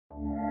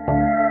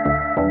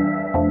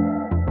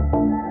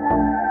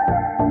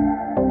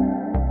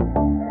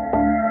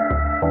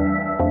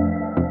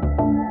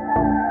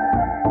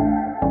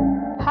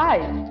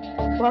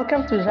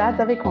welcome to Jazz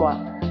avec moi,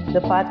 the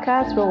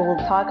podcast where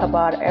we'll talk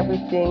about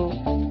everything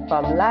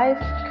from life,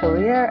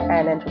 career,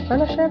 and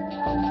entrepreneurship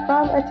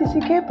from a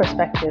TCK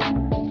perspective.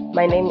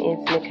 My name is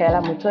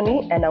Michaela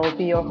Mutoni, and I will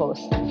be your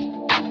host.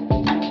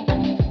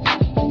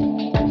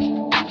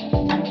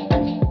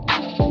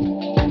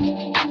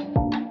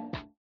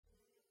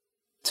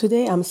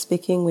 Today I'm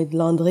speaking with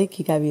Landry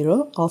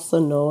Kigabiro,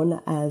 also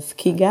known as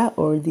Kiga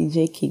or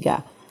DJ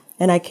Kiga.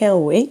 And I can't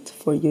wait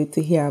for you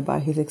to hear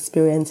about his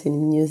experience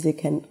in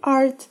music and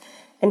art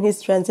and his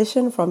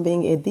transition from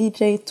being a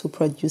DJ to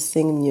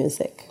producing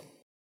music.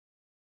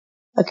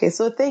 Okay,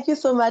 so thank you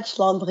so much,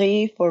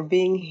 Landry, for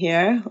being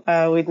here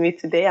with me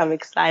today. I'm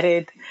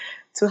excited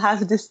to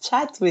have this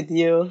chat with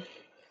you.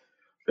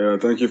 Yeah,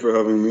 thank you for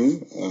having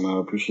me, and I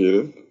appreciate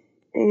it.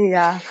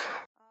 Yeah.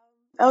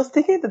 I was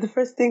thinking that the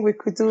first thing we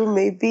could do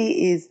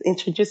maybe is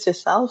introduce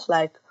yourself,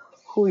 like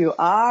who you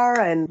are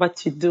and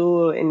what you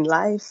do in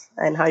life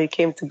and how you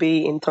came to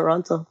be in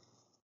Toronto.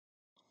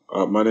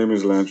 My name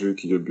is Landry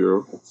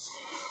Kigabiro,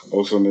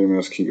 also known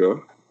as Kiga.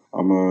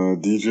 I'm a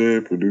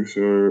DJ,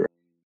 producer,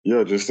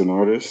 just an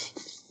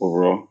artist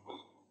overall.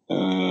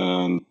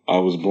 And I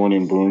was born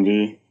in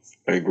Burundi.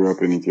 I grew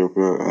up in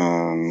Ethiopia,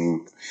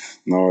 and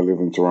now I live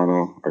in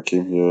Toronto. I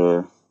came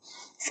here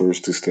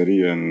first to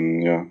study,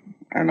 and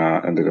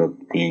I ended up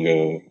being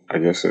a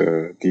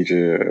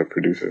DJ, a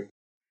producer.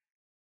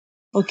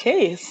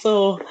 Okay,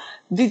 so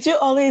did you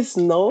always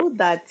know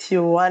that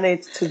you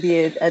wanted to be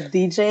a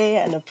DJ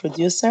and a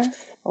producer,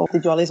 or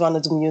did you always want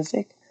to do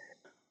music?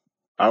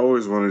 I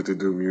always wanted to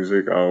do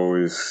music. I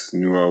always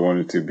knew I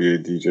wanted to be a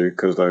DJ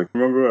because,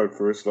 remember at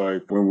first, I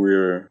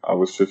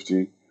was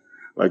 15,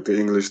 the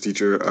English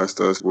teacher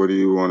asked us, "What do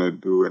you want to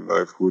do in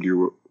life? Who do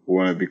you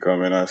want to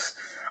become?" And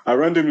I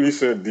randomly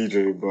said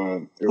DJ,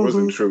 but it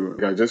wasn't true.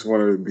 I just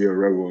wanted to be a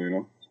rebel, you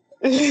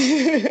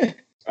know?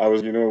 I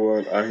was, you know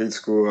what? I hate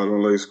school. I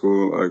don't like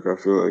school. I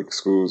feel like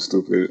school is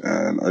stupid,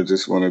 and I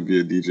just want to be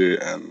a DJ.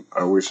 And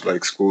I wish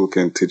school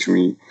can teach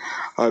me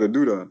how to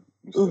do that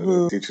instead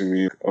of teaching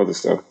me other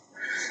stuff.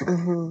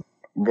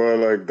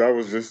 But that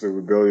was just a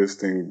rebellious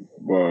thing.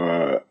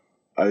 But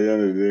at the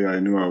end of the day, I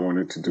knew I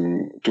wanted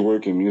to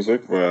work in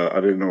music, but I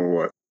didn't know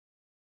what.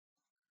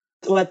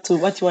 What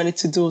you wanted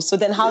to do. So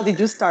then how did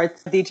you start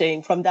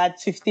DJing from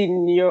that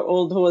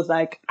 15-year-old who was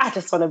like, I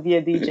just want to be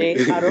a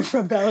DJ out of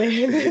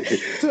rebellion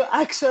to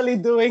actually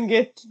doing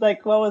it?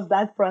 Like, what was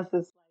that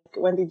process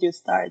like? When did you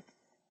start?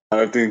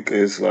 I think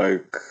it's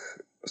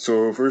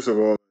so first of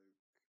all,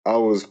 I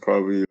was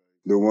probably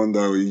the one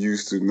that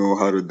used to know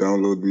how to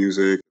download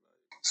music.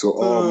 So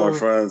all my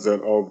friends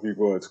and all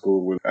people at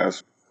school would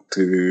ask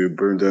to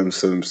burn them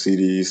some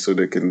CDs so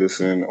they can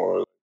listen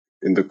or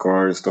in the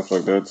car and stuff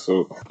like that.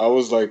 So I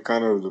was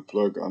kind of the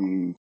plug.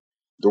 I'm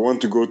the one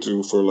to go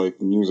to for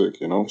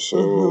music, you know?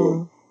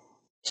 So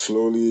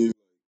slowly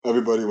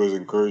everybody was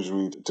encouraging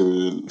me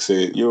to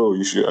say, yo,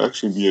 you should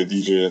actually be a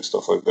DJ and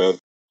stuff like that.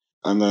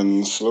 And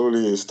then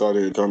slowly it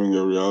started becoming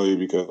a reality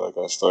because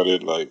I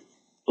started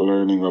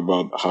learning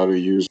about how to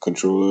use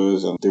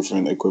controllers and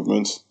different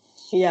equipments.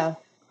 Yeah.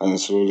 And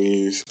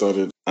slowly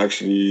started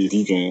actually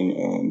DJing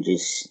and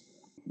just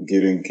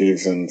getting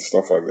gigs and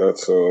stuff like that.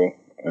 So,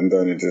 and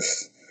then it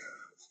just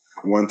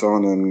went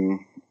on and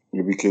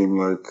it became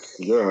I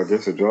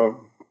guess a job.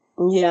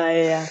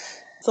 Yeah.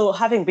 So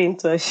having been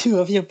to a few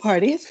of your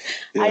parties,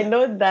 I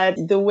know that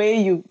the way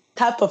you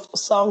type of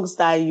songs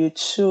that you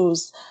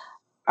choose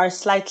are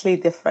slightly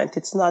different.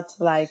 It's not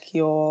like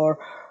your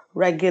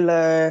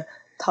regular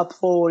top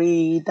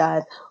 40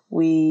 that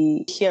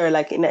we hear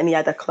in any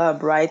other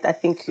club, right? I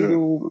think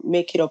you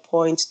make it a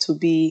point to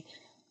be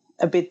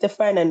a bit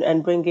different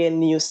and bring in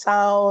new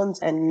sounds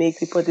and make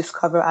people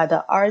discover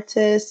other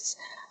artists.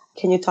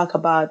 Can you talk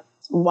about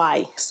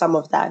why some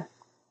of that?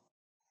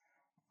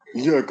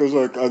 Yeah, because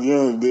at the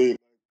end of the day,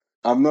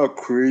 I'm not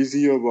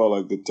crazy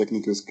about the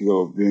technical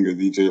skill of being a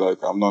DJ.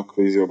 I'm not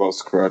crazy about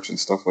scratch and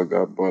stuff like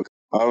that. But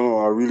I don't know.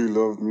 I really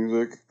love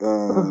music,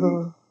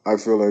 and I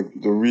feel like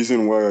the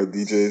reason why I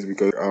DJ is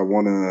because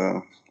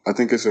I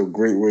think it's a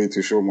great way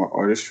to show my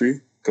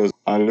artistry. Because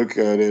I look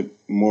at it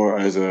more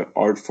as an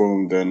art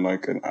form than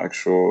an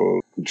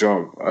actual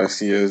job. I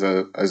see it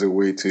as a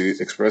way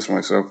to express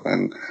myself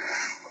and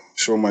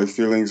show my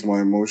feelings,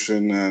 my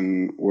emotion,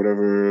 and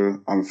whatever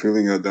I'm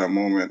feeling at that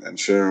moment, and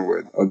sharing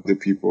with other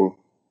people.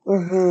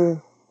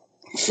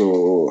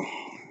 So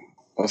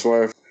that's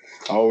why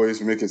I always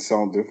make it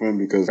sound different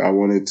because I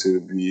want it to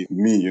be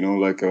me,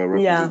 like a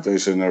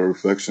representation, a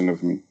reflection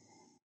of me.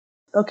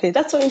 Okay,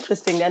 that's so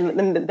interesting.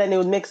 And then it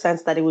would make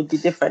sense that it would be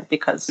different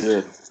because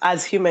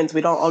as humans, we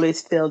don't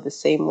always feel the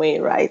same way,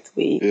 right?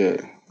 We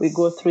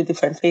go through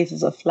different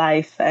phases of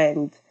life,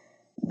 and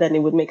then it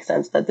would make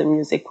sense that the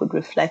music would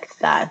reflect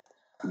that.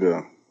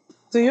 Yeah.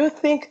 Do you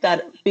think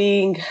that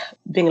being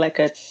like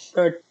a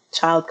third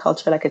child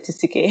culture, like a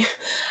TCK,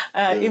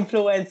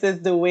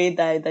 influences the way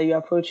that you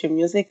approach your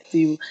music?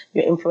 Do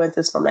your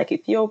influences from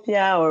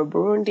Ethiopia or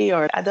Burundi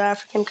or other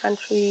African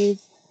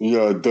countries?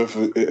 Yeah,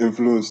 definitely. It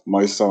influenced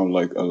my sound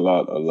a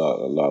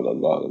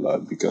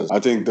lot because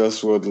I think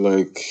that's what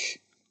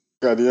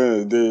At the end of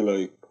the day,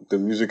 like the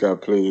music I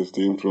play is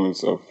the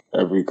influence of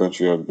every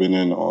country I've been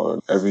in or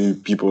every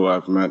people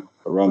I've met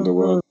around the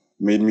world.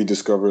 Made me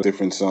discover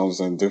different sounds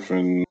and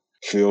different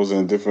feels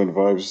and different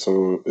vibes.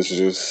 So it's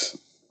just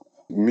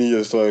me.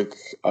 It's like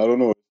I don't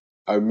know.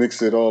 I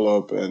mix it all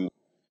up and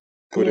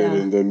put it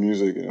in the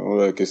music. You know,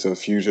 like it's a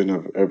fusion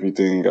of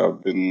everything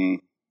I've been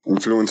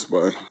influenced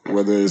by,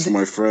 whether it's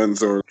my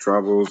friends or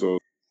travels or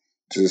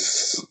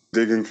just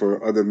digging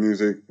for other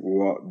music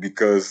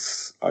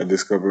because I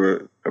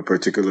discover a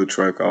particular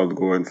track, I'll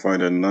go and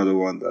find another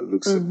one that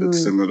looks a bit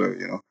similar,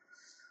 you know.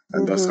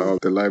 And that's how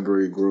the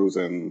library grows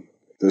and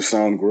the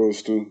sound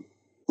grows too.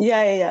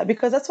 Yeah.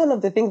 Because that's one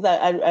of the things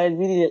that I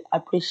really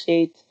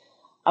appreciate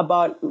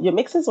about your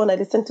mixes when I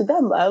listen to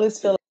them. I always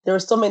feel like there are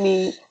so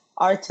many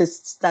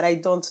artists that I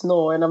don't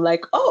know, and I'm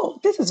like, oh,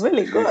 this is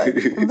really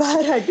good,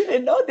 but I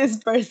didn't know this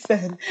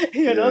person,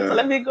 you know, so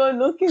let me go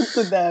look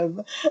into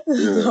them.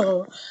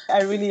 So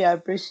I really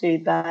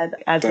appreciate that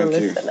as a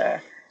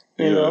listener,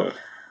 you know.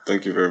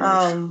 Thank you very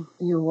much.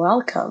 You're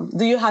welcome.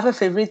 Do you have a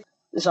favorite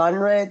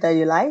genre that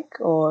you like,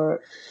 or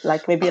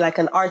like maybe like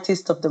an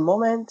artist of the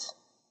moment?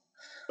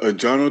 A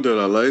genre that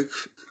I like,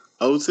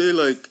 I would say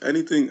like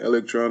anything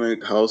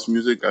electronic, house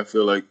music. I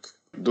feel like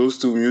those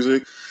two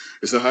music,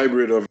 it's a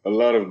hybrid of a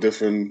lot of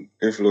different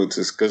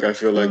influences because I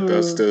feel like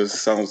that's the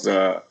sounds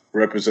that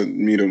represent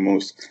me the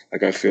most.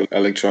 Like I feel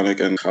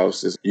electronic and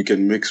house is, you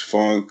can mix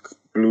funk,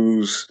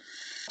 blues,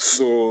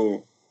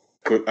 soul,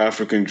 put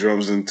African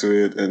drums into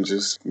it and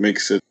just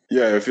mix it.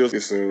 Yeah, I feel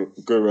it's a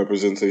good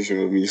representation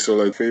of me. So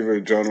like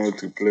favorite genre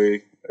to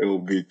play, it will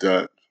be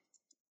that.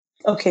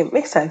 Okay,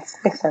 makes sense.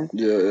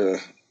 Yeah.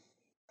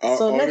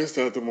 Artists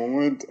at the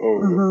moment,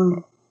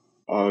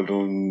 I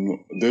don't know.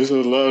 There's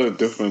a lot of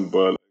different,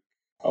 but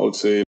I would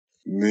say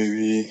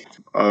maybe,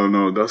 I don't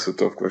know, that's a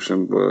tough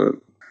question, but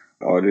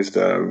artists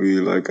that I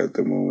really like at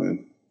the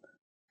moment.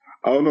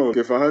 I don't know,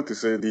 if I had to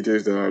say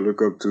DJs that I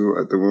look up to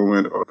at the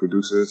moment or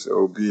producers, it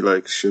would be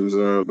like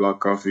Shimza, Black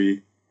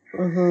Coffee.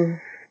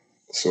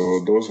 So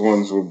those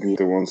ones would be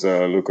the ones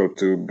that I look up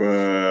to.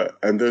 But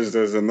and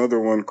there's another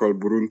one called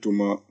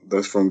Buruntuma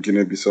that's from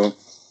Guinea-Bissau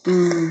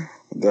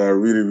that I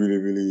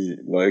really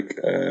like.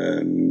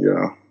 And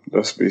yeah,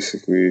 that's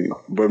basically.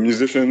 But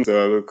musicians that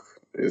I look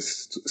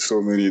is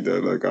so many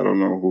that like I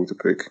don't know who to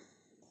pick.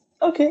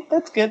 Okay,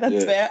 that's good.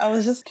 That's fair. I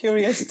was just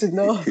curious to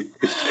know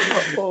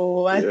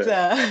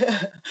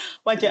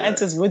what your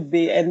answers would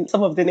be. And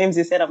some of the names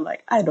you said, I'm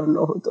like, I don't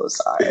know who those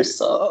are.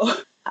 So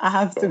I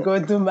have to go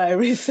do my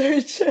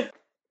research.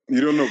 You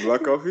don't know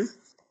Black Coffee?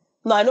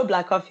 No, I know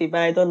Black Coffee,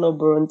 but I don't know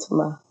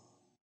Buruntuma.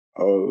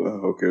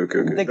 Oh, okay.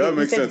 That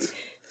makes sense.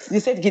 You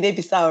said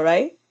Guinea-Bissau,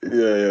 right?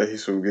 Yeah,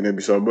 he's from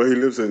Guinea-Bissau, but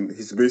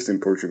he's based in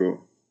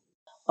Portugal.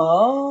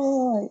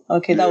 Oh,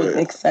 okay, that would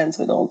make sense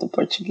with all the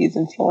Portuguese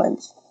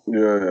influence.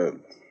 Yeah.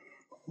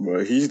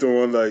 But he's the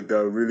one like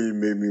that really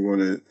made me want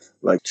to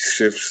like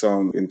shift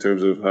sound in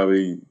terms of how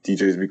he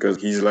DJs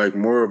because he's like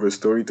more of a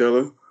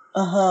storyteller.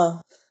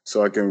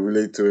 So I can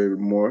relate to it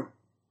more.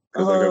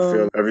 Because like I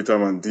feel every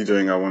time I'm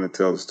DJing, I want to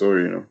tell the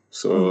story, you know.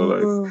 So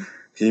like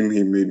he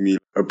made me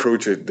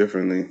approach it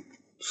differently.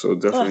 So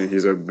definitely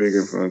he's a big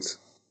influence.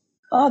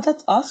 Oh,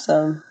 that's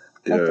awesome.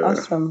 That's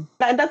awesome.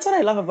 And that's what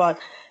I love about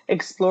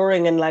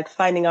exploring and like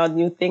finding out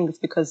new things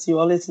because you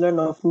always learn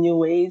of new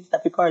ways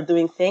that people are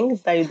doing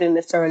things that you didn't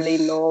necessarily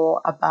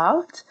know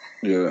about.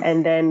 Yeah.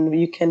 And then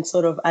you can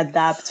sort of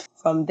adapt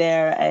from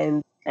there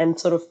and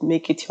sort of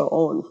make it your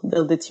own,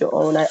 build it your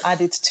own, and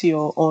add it to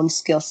your own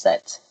skill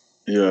set.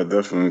 Yeah,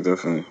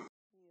 definitely.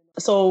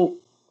 So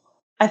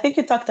I think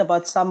you talked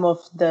about some of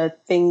the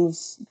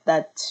things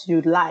that you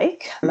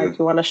like you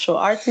want to show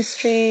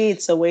artistry.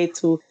 It's a way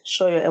to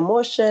show your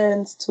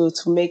emotions, to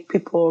make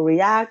people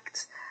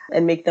react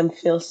and make them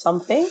feel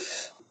something.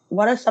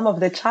 What are some of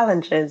the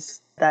challenges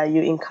that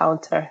you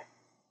encounter?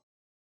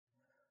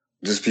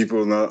 Just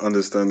people not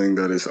understanding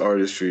that it's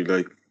artistry.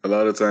 Like a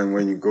lot of time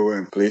when you go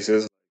in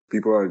places,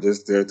 people are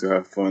just there to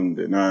have fun.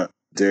 They're not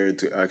there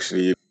to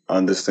actually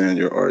understand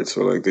your art.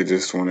 So like they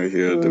just want to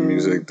hear the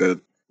music that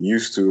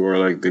used to or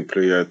like they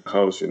play at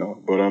house, you know.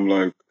 But I'm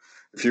like,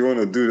 if you want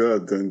to do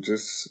that, then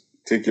just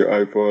take your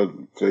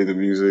iPod, play the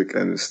music,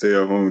 and stay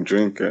at home,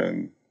 drink,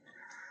 and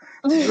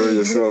enjoy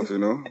yourself. You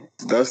know,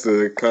 that's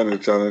the kind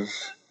of challenge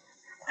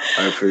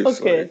I face.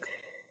 Okay.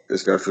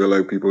 Like, I feel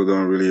like people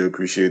don't really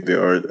appreciate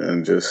the art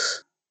and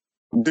just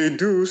they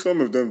do.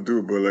 Some of them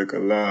do, but like a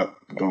lot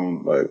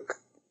don't like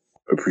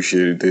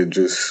appreciate it. They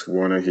just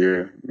want to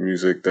hear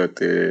music that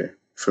they're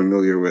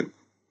familiar with.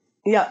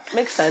 Yeah,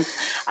 makes sense.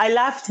 I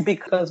laughed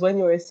because when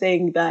you were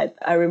saying that,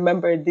 I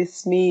remember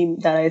this meme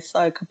that I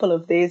saw a couple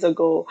of days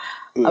ago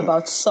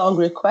about song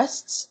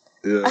requests.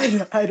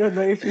 Yeah. I don't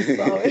know if you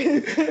saw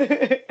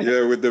it.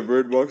 Yeah, with the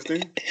Bird Box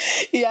thing?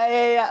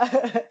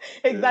 Yeah.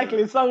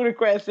 Exactly. Song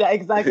request. Yeah,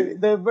 exactly.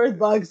 The Bird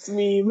Box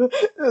meme.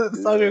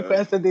 Song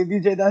request and the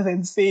DJ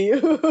doesn't see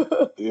you.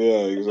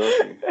 Yeah,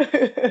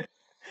 exactly.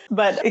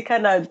 But it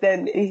kind of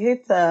then it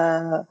hit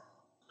a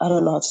I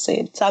don't know how to say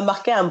it. Ça a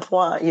marqué un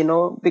point,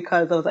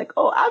 because I was like,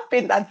 oh, I've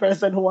been that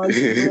person who wants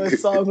to do a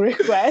song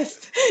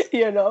request,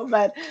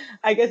 but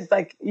I guess it's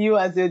like you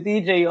as your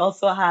DJ, you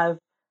also have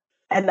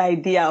an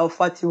idea of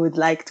what you would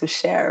like to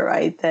share,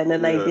 right? And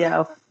an idea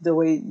of the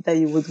way that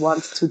you would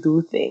want to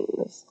do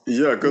things.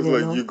 Yeah, because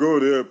you go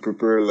there,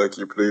 prepare like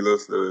your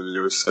playlist,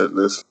 your set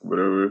list,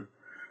 whatever.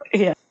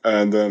 Yeah.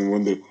 And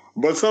then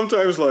but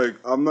sometimes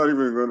I'm not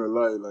even gonna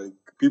lie,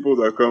 people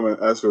that come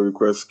and ask for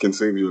requests can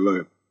save your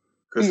life.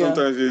 Because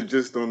sometimes you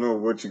just don't know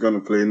what you're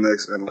gonna play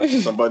next, and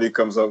somebody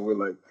comes up with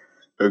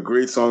a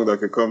great song that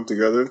could come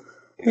together,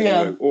 and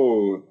you're like,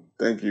 oh,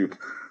 thank you.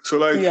 So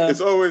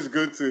it's always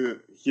good to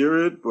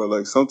hear it,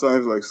 but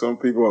sometimes some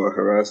people are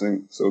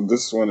harassing. So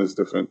this one is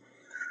different.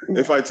 Yeah.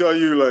 If I tell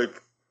you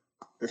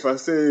if I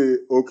say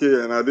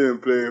okay and I didn't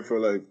play it for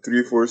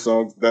 3-4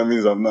 songs, that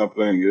means I'm not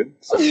playing it.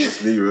 So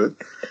just leave it.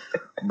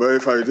 But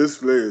if I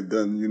just play it,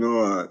 then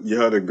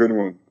you had a good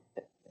one.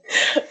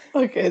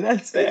 Okay,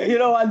 that's fair. You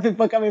don't want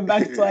people coming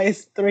back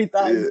twice, 3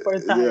 times, 4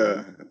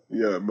 times.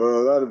 Yeah, but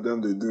a lot of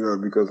them, they do that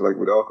because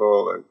with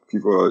alcohol,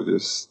 people are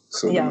just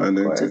so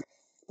demanding too.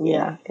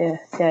 Yeah.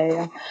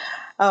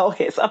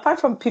 Okay, so apart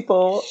from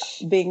people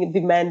being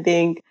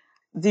demanding,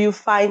 do you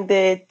find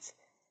it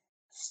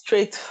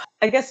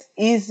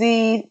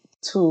easy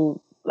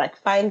to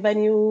find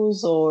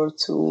venues or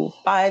to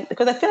find,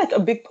 because I feel like a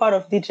big part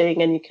of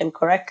DJing, and you can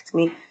correct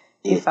me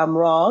if I'm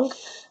wrong,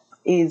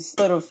 is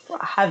sort of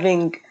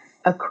having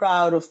a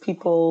crowd of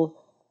people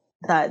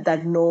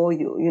that know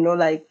you,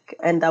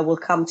 and that will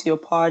come to your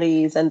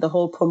parties and the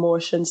whole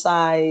promotion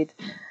side.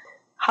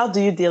 How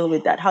do you deal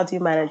with that? How do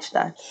you manage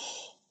that?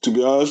 To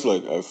be honest,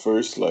 at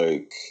first,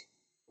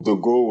 the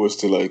goal was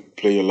to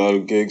play a lot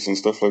of gigs and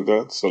stuff like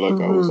that. So I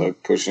was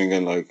pushing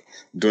and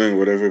doing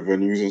whatever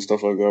venues and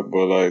stuff like that.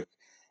 But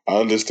I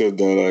understood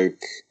that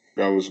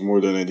I was more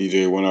than a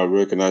DJ when I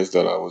recognized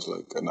that I was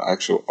an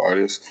actual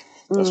artist.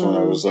 That's when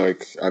I was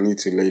I need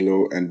to lay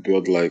low and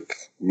build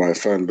my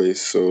fan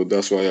base. So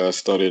that's why I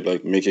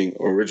started making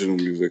original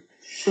music.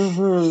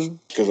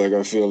 Because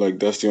I feel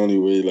that's the only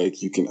way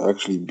you can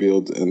actually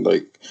build and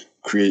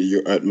create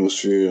your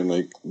atmosphere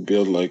and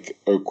build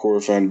a core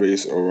fan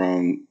base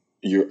around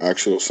your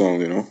actual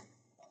song,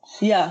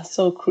 Yeah,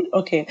 so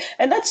okay.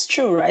 And that's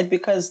true, right?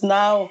 Because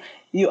now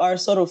you are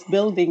sort of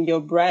building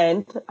your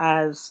brand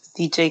as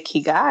DJ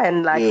Kiga,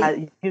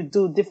 and you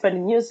do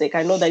different music.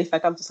 I know that if I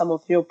come to some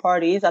of your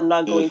parties, I'm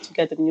not going to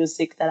get the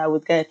music that I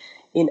would get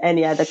in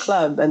any other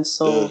club. And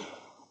so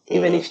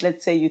even if,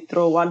 let's say, you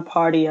throw one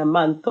party a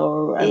month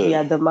or every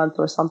other month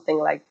or something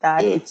like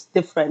that, it's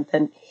different.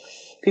 And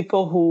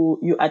people who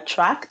you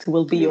attract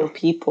will be your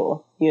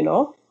people,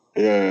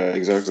 Yeah,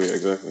 exactly.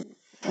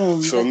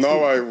 So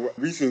now I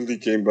recently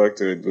came back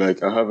to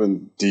it. I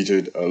haven't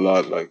DJed a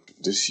lot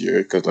this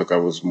year because I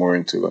was more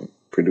into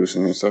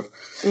producing and stuff.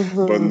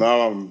 But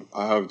now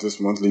I have this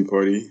monthly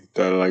party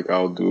that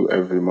I'll do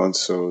every month.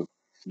 So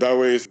that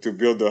way is to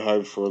build the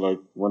hype for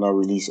when I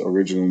release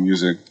original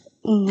music.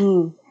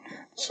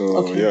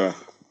 So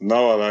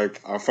now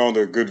I found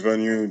a good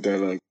venue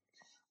that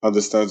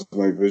understands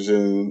my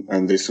vision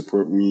and they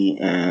support me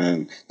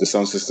and the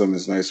sound system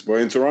is nice.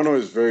 But in Toronto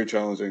it's very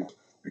challenging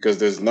because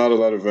there's not a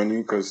lot of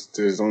venue because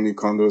there's only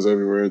condos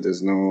everywhere.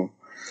 There's no...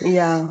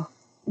 Yeah.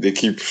 They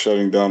keep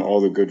shutting down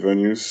all the good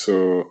venues,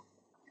 so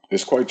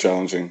it's quite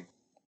challenging.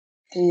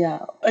 Yeah.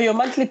 Your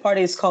monthly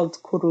party is called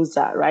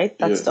Kuruza, right?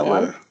 That's the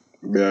one?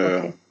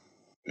 Yeah.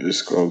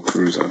 It's called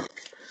Kuruza.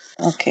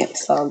 Okay,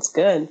 sounds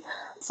good.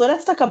 So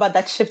let's talk about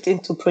that shift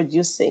into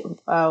producing.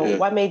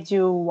 What made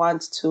you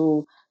want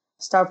to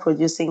start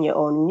producing your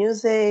own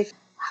music?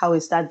 How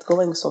is that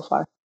going so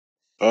far?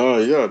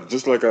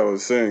 Just like I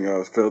was saying,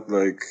 I felt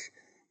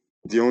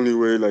the only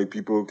way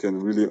people can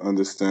really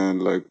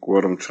understand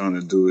what I'm trying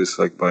to do is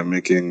by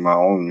making my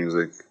own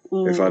music.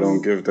 If I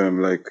don't give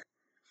them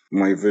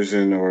my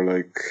vision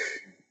or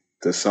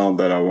the sound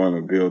that I want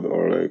to build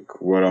or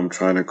what I'm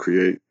trying to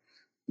create,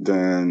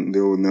 then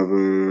they will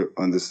never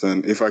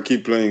understand. If I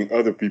keep playing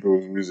other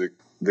people's music,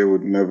 they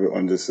would never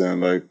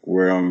understand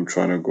where I'm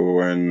trying to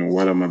go and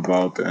what I'm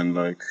about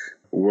and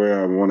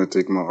where I want to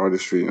take my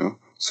artistry,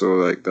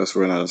 So that's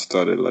when I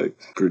started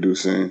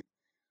producing.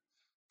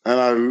 And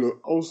I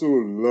also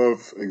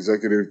love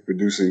executive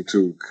producing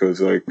too,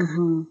 because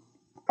I'm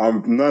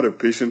not a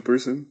patient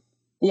person.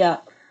 Yeah.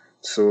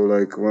 So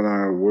when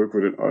I work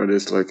with an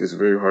artist, it's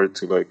very hard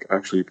to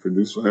actually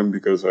produce for him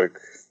because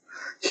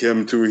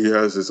him too, he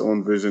has his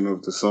own vision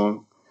of the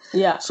song.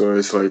 Yeah. So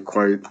it's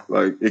quite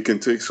it can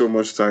take so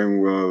much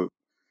time. Well,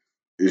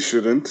 it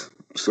shouldn't.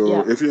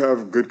 So if you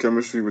have good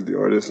chemistry with the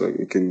artist,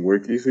 it can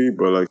work easy.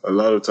 But a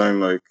lot of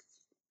time,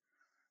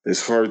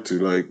 it's hard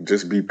to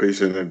just be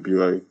patient and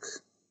be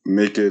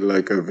make it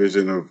a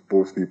vision of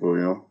both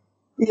people,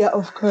 Yeah,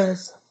 of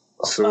course.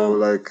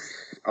 So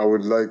I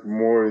would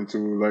more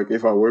into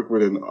if I work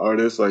with an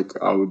artist,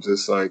 I would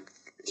just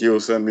he'll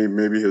send me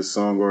maybe his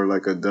song or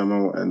a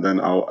demo, and then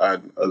I'll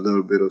add a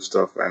little bit of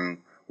stuff and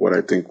what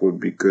I think would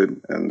be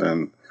good, and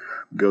then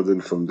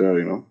building from there,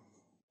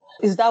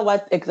 Is that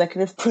what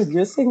executive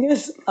producing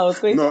is? I was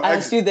going to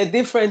ask you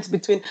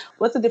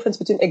what's the difference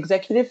between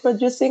executive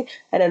producing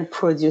and then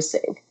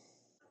producing?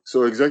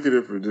 So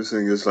executive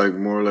producing is like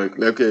more like,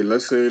 okay,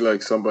 let's say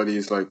like somebody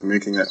is like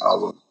making an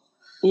album.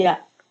 Yeah.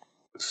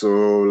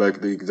 So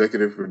like the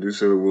executive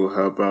producer will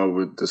help out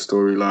with the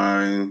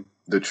storyline,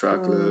 the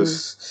track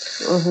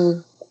list,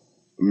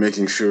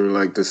 making sure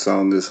like the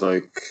sound is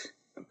like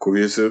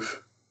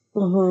cohesive.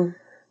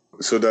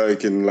 So that it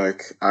can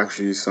like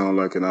actually sound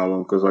like an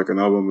album, because like an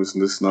album is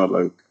just not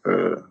like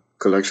a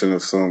collection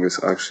of songs.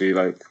 It's actually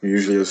like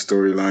usually a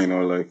storyline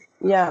or like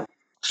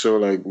So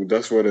like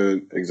that's what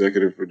an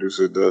executive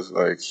producer does.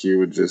 Like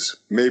he'll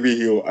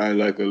add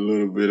like a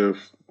little bit of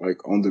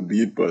like on the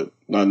beat, but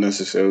not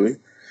necessarily.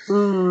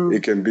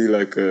 It can be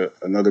like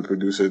another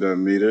producer that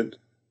made it,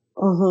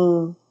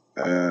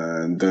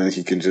 and then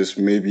he can just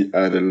maybe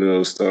add a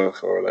little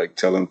stuff or like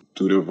tell him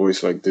do the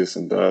voice like this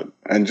and that,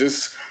 and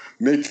just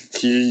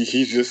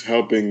he's just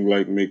helping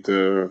like make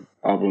the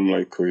album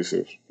like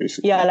cohesive,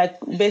 basically. Yeah, like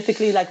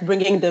basically like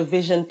bringing the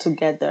vision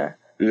together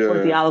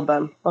for the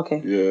album. Okay.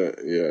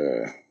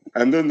 Yeah.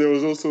 And then there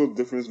was also a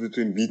difference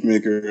between beat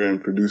maker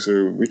and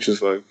producer, which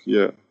is like,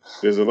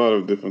 there's a lot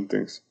of different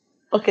things.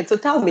 Okay, so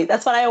tell me,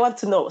 that's what I want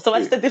to know. So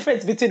what's the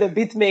difference between a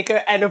beat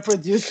maker and a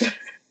producer?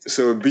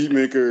 So a beat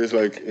maker is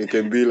like, it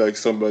can be like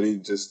somebody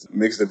just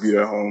makes the beat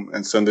at home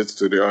and send it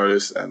to the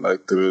artist, and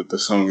like the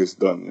song is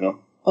done, you know?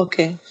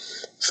 Okay.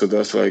 So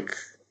that's like,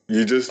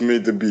 you just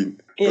made the beat.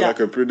 Yeah. But like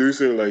a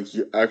producer, like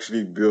you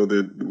actually build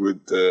it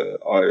with the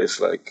artist,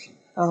 like.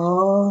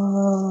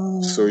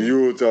 Oh. So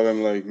you will tell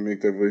them like, make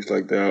the voice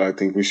like that. I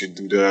think we should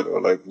do that, or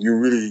like you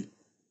really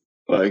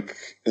like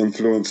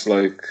influence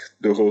like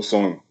the whole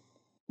song.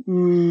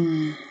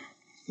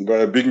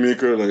 But a beat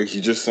maker, like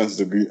he just sends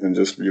the beat and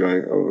just be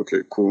like, oh,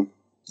 okay, cool.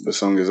 The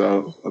song is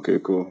out. Okay,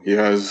 cool. He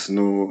has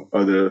no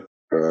other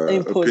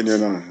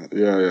opinion on it.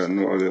 Yeah,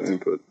 no other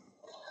input.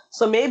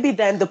 So maybe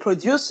then the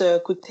producer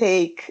could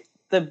take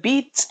the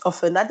beat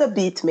of another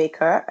beat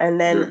maker and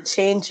then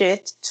change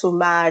it to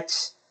match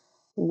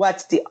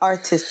what the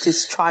artist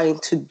is trying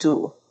to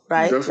do,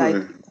 right?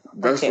 Definitely.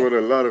 That's what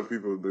a lot of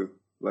people do.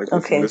 Like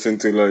if you listen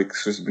to like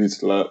Swiss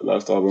Beats'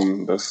 last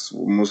album, that's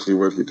mostly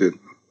what he did.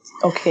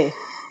 Okay.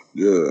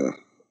 Yeah.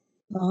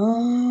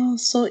 Oh,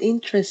 so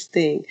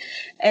interesting.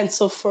 And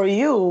so for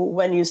you,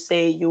 when you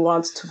say you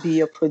want to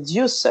be a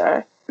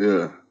producer,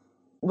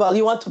 well,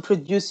 you want to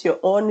produce your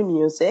own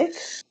music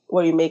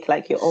where you make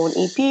like your own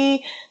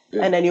EP,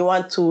 and then you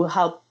want to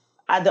help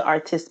other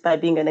artists by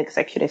being an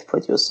executive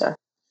producer.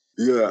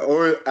 Yeah,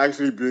 or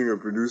actually being a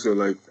producer,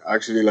 like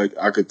actually like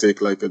I could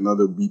take like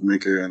another beat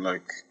maker and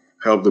like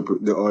help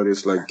the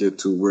artist like get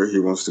to where he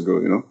wants to go,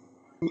 you know?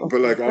 Okay.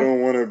 But like I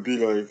don't want to be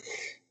like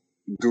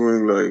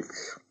doing like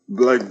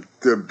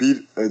the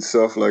beat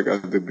itself, like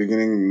at the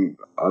beginning,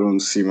 I don't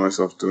see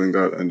myself doing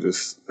that, and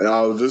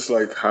I'll just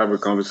like have a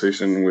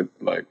conversation with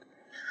like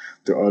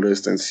the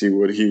artist and see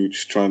what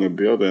he's trying to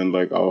build, and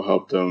like I'll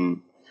help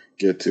them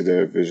get to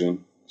their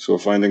vision. So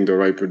finding the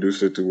right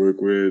producer to work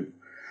with,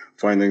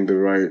 finding the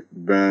right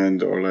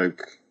band or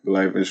like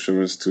live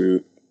instruments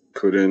to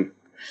put in,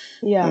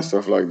 and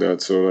stuff like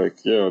that. So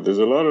like, there's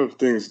a lot of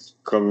things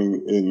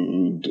coming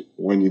in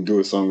when you do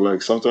a song.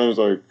 Like sometimes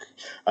like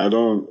I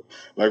don't,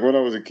 like when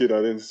I was a kid,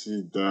 I didn't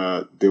see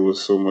that there was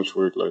so much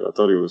work. Like I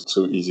thought it was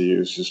so easy.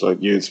 It's just like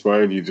you're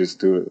inspired, you just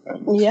do it.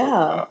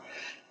 And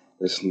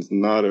it's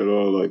not at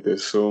all. Like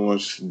there's so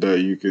much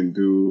that you can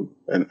do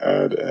and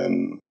add,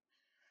 and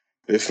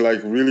it's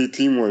like really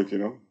teamwork, you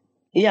know?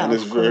 Yeah, and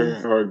it's very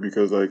hard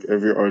because like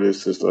every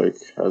artist is like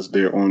has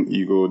their own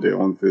ego,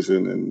 their own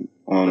vision, and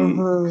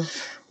on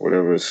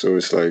whatever. So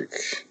it's like,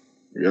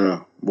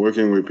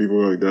 working with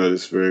people like that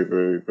is very,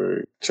 very,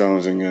 very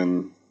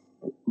challenging.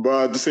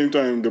 But at the same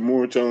time, the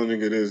more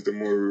challenging it is, the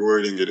more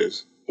rewarding it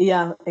is.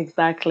 Yeah,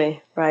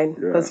 exactly. Right.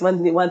 Because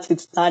once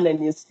it's done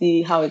and you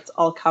see how it's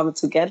all come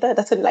together,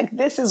 that's when, like,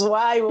 this is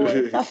why we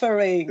were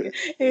suffering,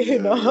 you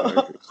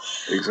know?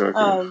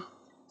 Exactly.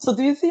 So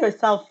do you see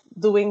yourself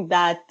doing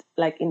that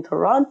like in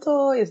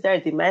Toronto? Is there a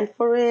demand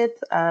for it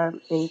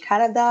in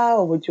Canada,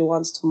 or would you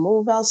want to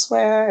move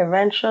elsewhere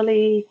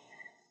eventually?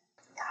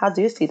 How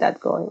do you see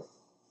that going?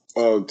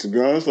 To be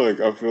honest,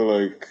 like I feel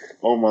like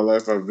all my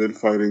life I've been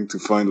fighting to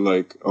find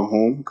like a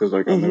home, because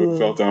like I never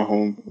felt at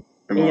home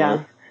in my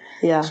life.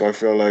 Yeah. So I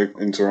feel like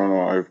in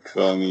Toronto I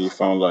finally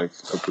found like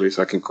a place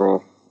I can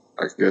call,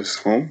 I guess,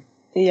 home.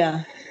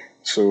 Yeah.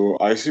 So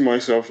I see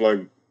myself like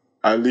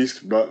at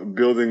least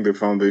building the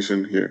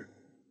foundation here.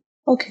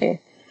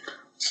 Okay.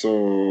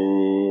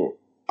 So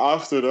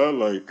after that,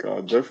 like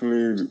I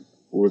definitely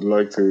would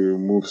like to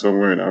move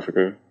somewhere in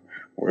Africa,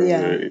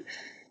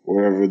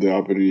 wherever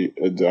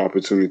the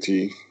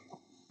opportunity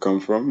come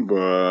from.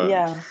 But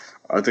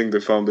I think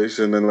the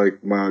foundation and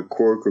like my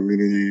core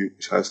community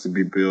has to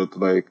be built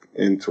like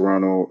in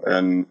Toronto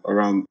and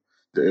around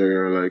the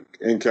area, like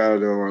in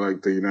Canada or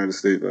like the United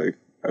States. Like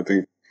I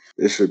think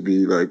it should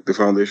be like the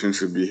foundation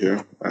should be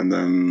here, and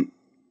then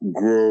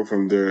grow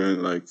from there,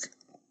 like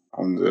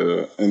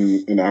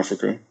in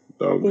Africa.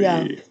 That would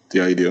be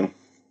the ideal.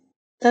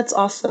 That's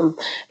awesome.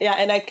 Yeah,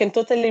 and I can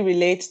totally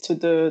relate to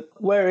the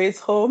where is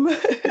home?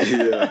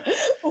 Yeah.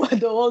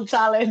 The whole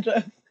challenge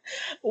of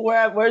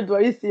where do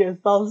you see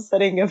yourself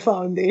setting a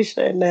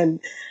foundation and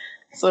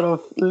sort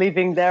of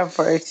living there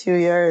for a few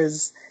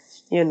years,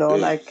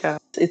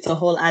 it's a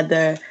whole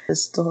other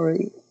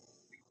story.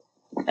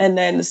 And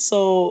then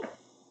so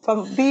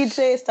from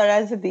DJ, started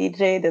as a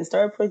DJ, then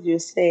started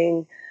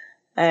producing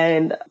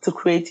and to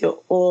create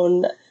your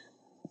own,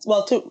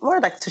 well, to more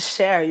like to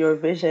share your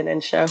vision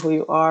and share who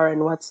you are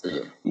and what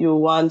you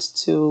want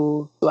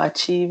to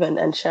achieve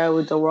and share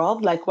with the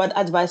world. Like, what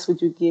advice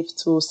would you give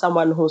to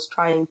someone who's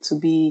trying to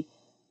be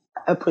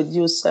a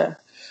producer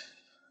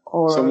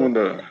or Someone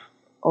that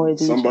a DJ,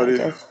 somebody. I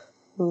guess?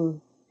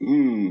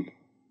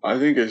 I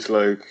think it's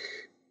like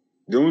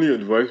the only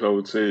advice I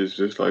would say is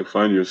just like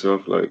find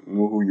yourself, like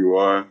know who you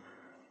are,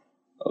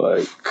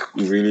 like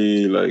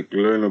really like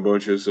learn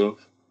about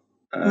yourself.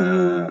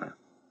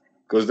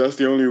 Because that's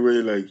the only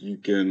way like you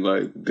can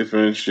like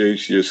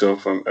differentiate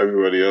yourself from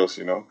everybody else,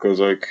 you know? Because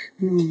like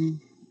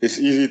it's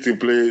easy to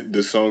play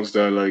the songs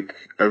that like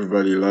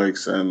everybody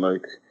likes, and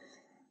like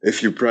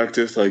if you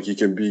practice, like you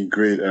can be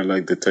great at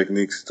like the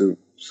techniques too.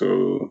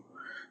 So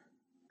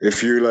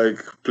if you like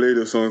play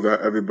the songs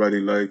that everybody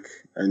like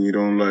and you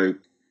don't like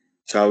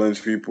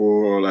challenge people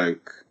or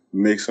like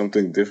make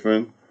something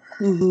different,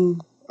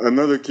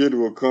 another kid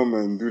will come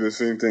and do the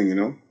same thing, you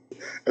know?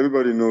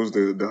 Everybody knows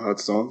the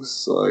hot songs.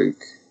 So like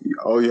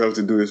all you have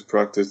to do is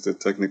practice the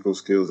technical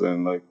skills,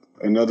 and like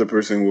another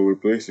person will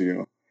replace you, you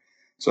know?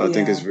 So I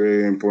think it's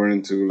very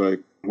important to like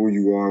who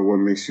you are, what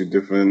makes you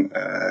different,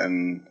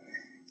 and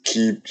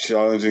keep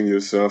challenging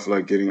yourself,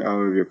 like getting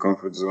out of your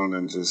comfort zone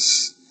and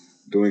just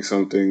doing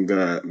something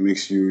that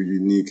makes you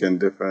unique and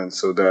different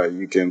so that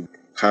you can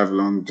have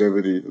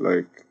longevity,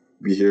 like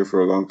be here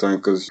for a long time,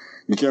 because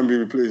you can't be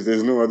replaced.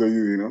 There's no other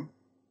you know?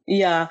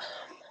 Yeah.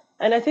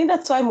 And I think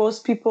that's why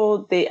most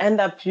people, they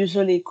end up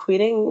usually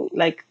quitting.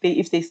 Like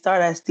if they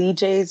start as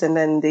DJs and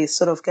then they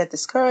sort of get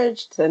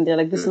discouraged and they're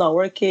like, this is not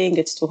working,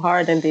 it's too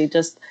hard. And they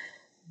just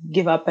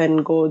give up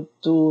and go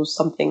do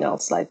something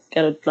else, like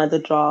get another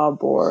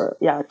job or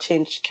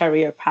change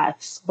career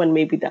paths when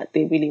maybe that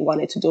they really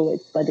wanted to do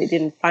it, but they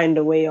didn't find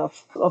a way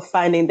of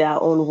finding their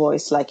own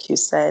voice, like you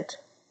said.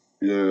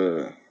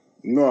 Yeah.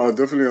 No, I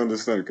definitely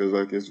understand, because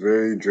like it's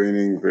very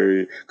draining,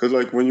 because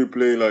like when you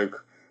play like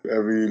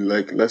every,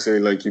 like let's say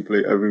like you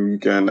play every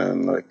weekend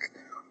and like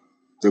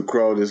the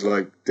crowd is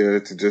like there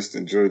to just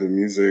enjoy the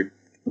music,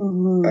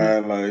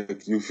 and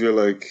like you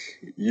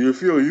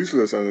feel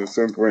useless at a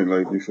certain point.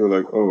 Like you feel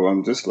like, oh,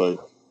 I'm just like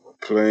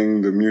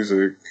playing the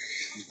music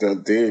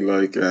that they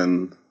like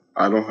and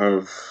I don't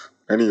have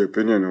any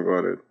opinion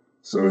about it.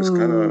 So it's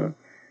kind of,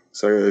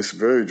 it's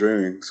very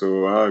draining.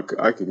 So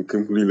I can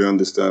completely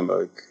understand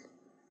like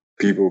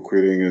people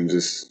quitting and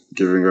just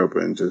giving up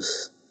and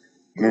just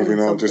moving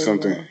on to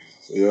something.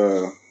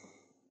 Yeah,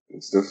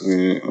 it's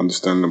definitely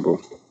understandable.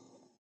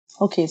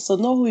 Okay, so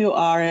know who you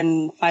are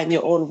and find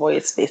your own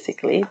voice,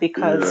 basically,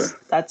 because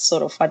that's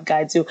sort of what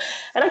guides you.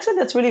 And actually,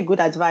 that's really good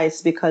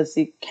advice because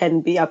it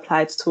can be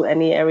applied to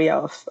any area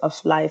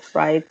of life,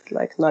 right?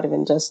 Like not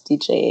even just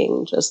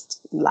DJing, just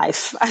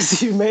life as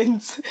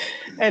humans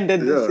and the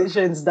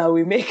decisions that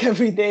we make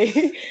every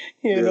day,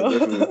 you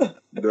know?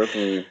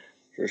 Definitely.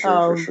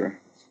 For sure.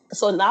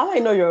 So now I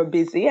know you're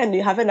busy and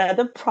you have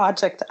another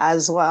project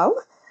as well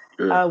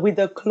with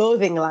the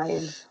clothing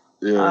line.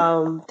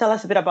 Tell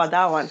us a bit about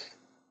that one.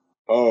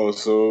 Oh,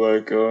 so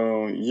like,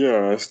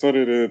 I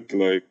started it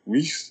like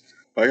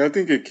I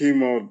think it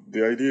came out,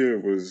 the idea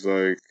was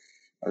like,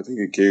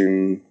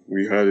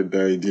 we had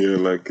the idea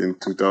like in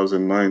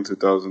 2009,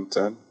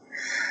 2010.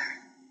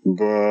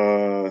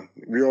 But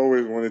we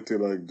always wanted to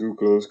like do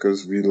clothes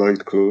because we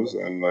liked clothes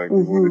and like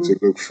we wanted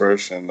to look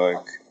fresh and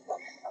like,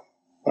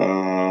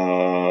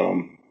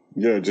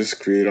 just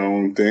create our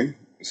own thing.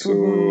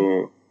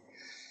 So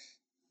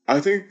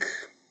I think,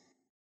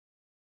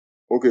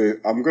 okay,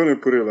 I'm gonna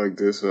put it like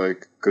this,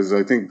 like, because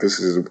I think this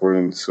is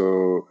important.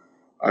 So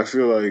I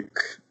feel like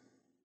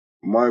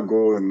my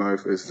goal in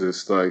life is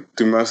just like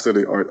to master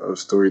the art of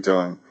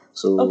storytelling.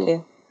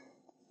 So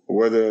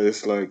whether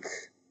it's like,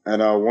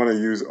 and I want to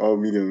use all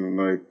medium,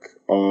 like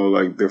all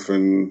like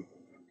different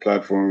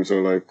platforms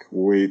or like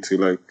way to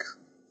like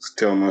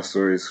tell my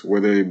stories,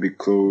 whether it be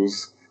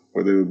clothes,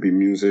 whether it be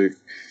music.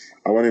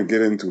 I want to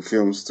get into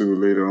films too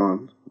later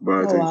on,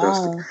 but I think that's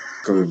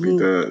going to be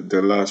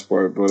the last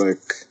part. But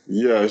like,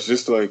 it's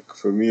just like,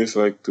 for me, it's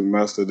like to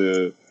master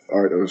the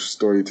art of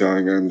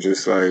storytelling and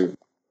just like,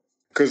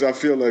 because I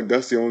feel like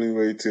that's the only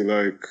way to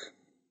like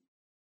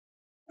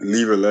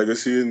leave a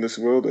legacy in this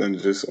world, and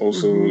just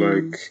also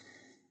like,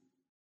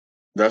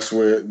 that's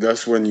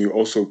when you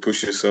also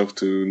push yourself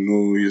to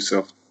know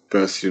yourself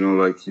best, you know,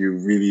 like you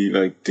really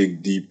like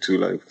dig deep to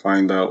like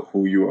find out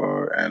who you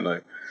are, and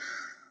like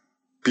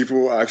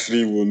people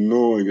actually will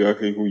know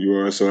exactly who you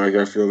are. So like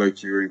I feel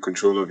like you're in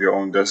control of your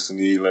own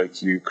destiny,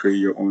 like you create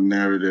your own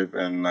narrative,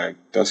 and like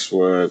that's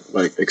what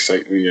like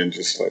excites me and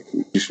just like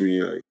keeps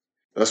me like,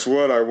 that's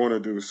what I want to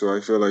do. So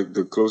I feel like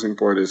the closing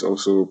part is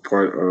also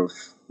part of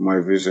my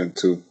vision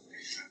too.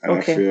 And I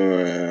Okay.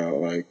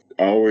 feel like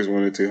I always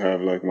wanted to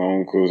have like my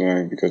own clothes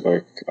line because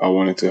like I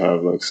wanted to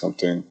have like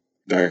something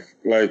that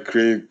like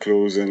create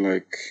clothes and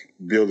like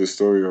build a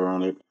story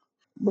around it.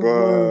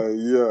 But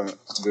yeah,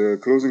 the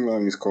clothing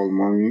line is called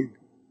Mommy.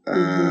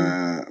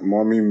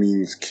 Mommy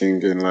means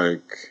king in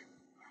like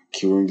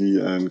Kirundi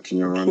and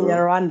Kinyarwanda.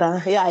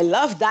 Kinyarwanda. Yeah, I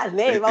love that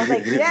name. I was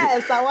like,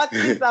 yes, I want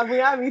this at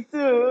Miami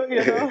too,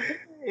 you know?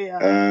 Yeah.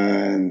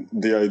 And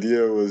the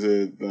idea was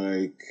it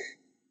like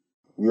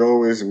we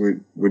always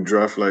would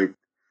draft like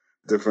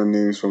different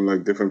names from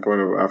like different part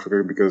of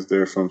Africa because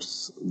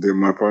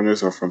my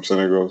partners are from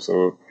Senegal,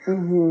 so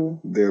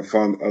they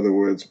found other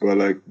words, but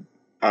like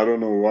I don't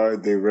know why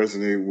they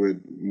resonate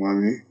with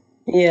Mommy.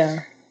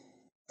 Yeah.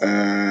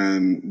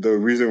 And the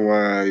reason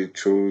why I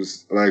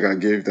chose, like, I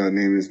gave that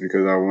name is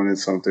because I wanted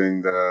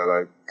something that,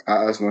 like,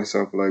 I asked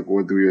myself, like,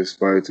 what do we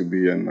aspire to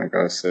be? And, like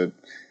I said,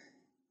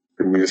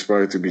 we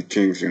aspire to be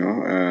kings, you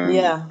know? And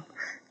yeah.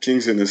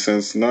 Kings in a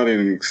sense, not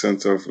in the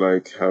sense of,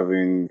 like,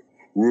 ruling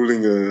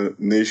a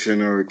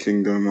nation or a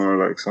kingdom or,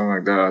 like, something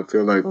like that. I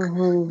feel like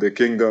the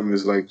kingdom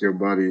is, like, your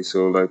body.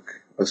 So, like,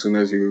 as soon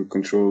as you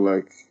control,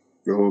 like,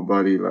 your whole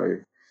body,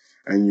 like,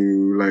 and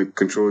you, like,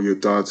 control your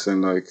thoughts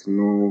and, like,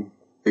 know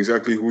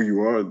exactly who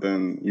you are,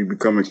 then you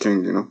become a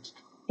king, you know?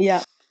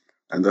 Yeah.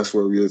 And that's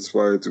where we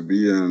aspire to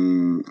be.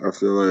 And I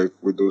feel like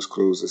with those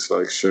clothes, it's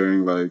like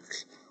sharing like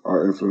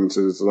our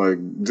influences. Like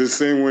the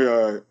same way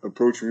I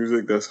approach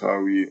music, that's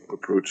how we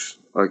approach,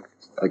 like,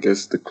 I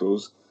guess the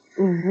clothes.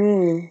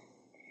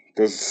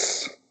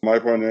 Because my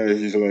partner,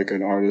 he's like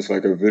an artist,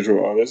 like a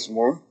visual artist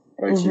more.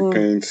 Like he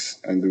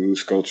paints and do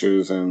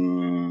sculptures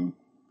and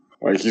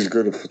like he's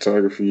good at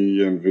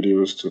photography and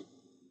videos too.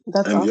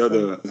 That's and awesome. the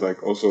other is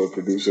like also a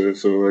producer.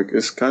 So like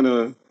it's kind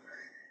of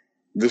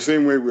the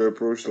same way we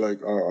approach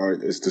like our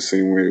art is the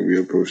same way we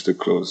approach the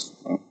clothes.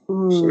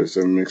 So it's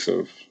a mix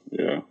of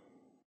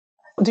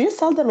Do you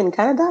sell them in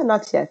Canada?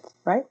 Not yet,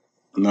 right?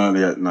 Not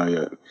yet.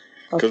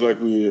 Because like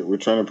we're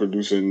trying to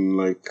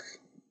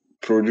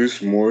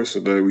produce more so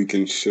that we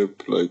can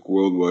ship like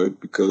worldwide.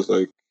 Because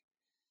like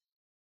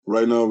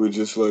right now we're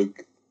just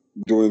like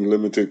doing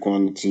limited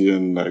quantity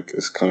and like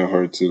it's kind of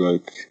hard to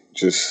like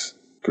just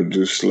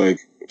produce like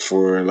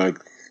for like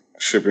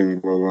shipping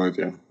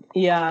worldwide.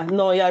 Yeah,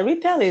 no, yeah,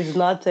 retail is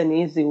not an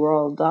easy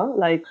world, huh?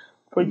 Like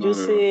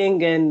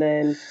producing and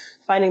then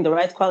finding the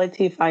right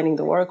quality, finding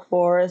the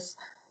workforce,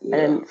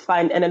 and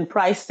then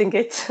pricing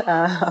it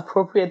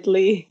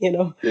appropriately, you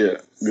know,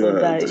 so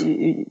that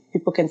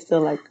people can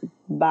still like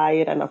buy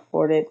it and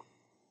afford it.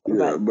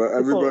 But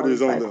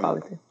everybody's on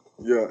quality.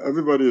 Yeah,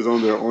 everybody is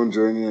on their own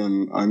journey,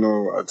 and I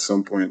know at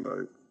some point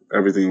like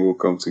everything will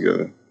come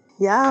together.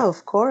 Yeah,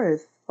 of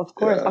course. Of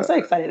course. I'm so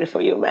excited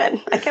for you, man.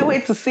 I can't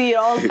wait to see it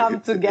all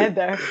come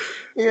together.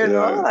 You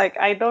know, like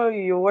I know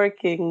you're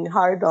working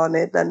hard on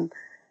it and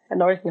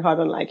working hard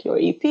on like your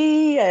EP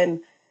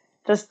and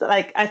just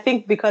like I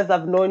think because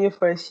I've known you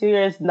for a few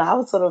years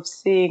now, sort of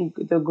seeing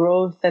the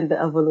growth and the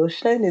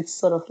evolution, it's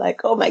sort of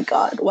like, oh my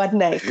God, what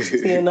next?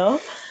 You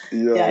know?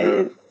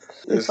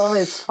 It's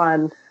always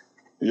fun.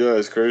 Yeah,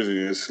 it's crazy.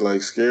 It's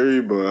like scary,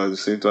 but at the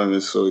same time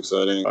it's so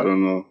exciting. I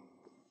don't know.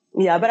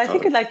 Yeah, but I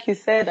think, like you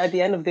said, at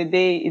the end of the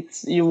day,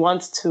 it's you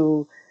want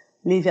to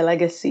leave a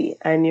legacy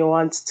and you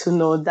want to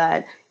know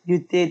that you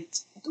did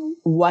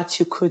what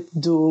you could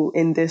do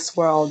in this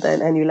world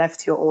and you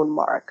left your own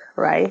mark,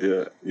 right?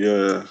 Yeah.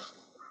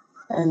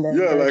 And then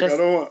like I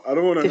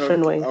don't want to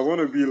different ways. I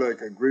want to be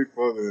like a great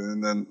father,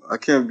 and then I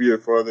can't be a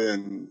father,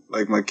 and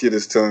like my kid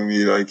is telling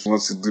me like he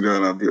wants to do that,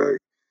 and I'll be like,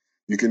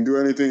 you can do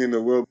anything in the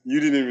world. You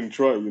didn't even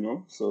try, you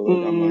know? So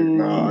like, I'm like,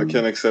 nah, I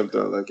can't accept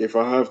that. Like if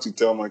I have to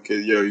tell my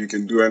kid, yeah, you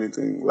can do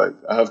anything, like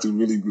I have to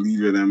really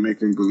believe it and make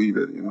him believe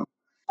it, you know?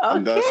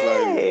 And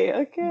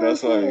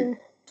that's like,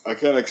 I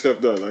can't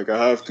accept that. Like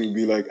I have to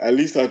be like, at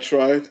least I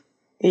tried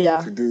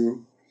to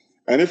do.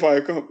 And if I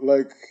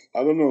like,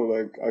 I don't know,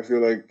 like I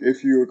feel like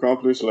if you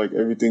accomplish like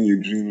everything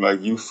you dream,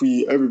 like you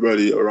free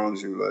everybody around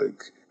you,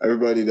 like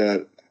everybody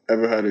that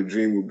ever had a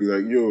dream would be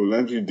like, yo,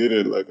 Landry did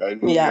it. Like I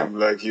knew him,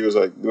 like he was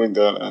like doing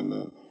that,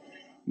 and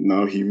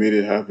now he made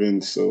it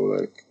happen. So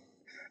like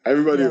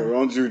everybody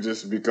around you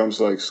just becomes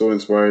like so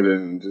inspired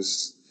and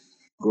just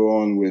go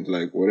on with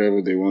like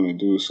whatever they want to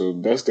do. So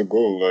that's the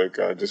goal. Like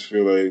I just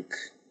feel like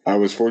I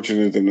was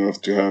fortunate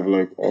enough to have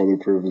like all the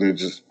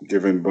privileges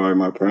given by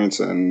my parents,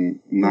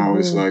 and now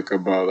it's like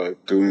about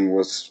like doing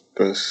what's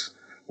best,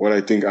 what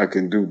I think I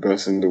can do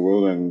best in the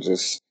world, and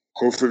just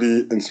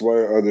hopefully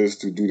inspire others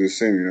to do the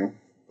same, you know?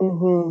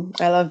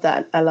 I love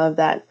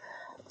that.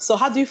 So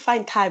how do you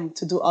find time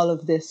to do all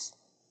of this?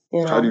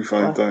 You know? How do you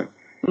find time?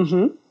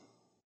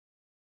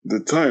 The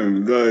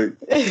time, like,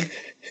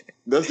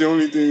 that's the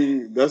only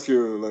thing, that's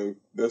your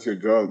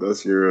job,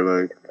 that's your,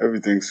 like,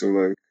 everything. So,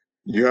 like,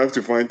 you have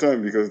to find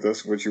time because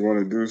that's what you want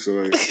to do. So,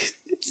 like,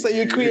 so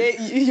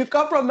you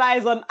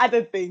compromise on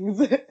other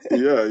things.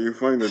 Yeah, you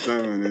find the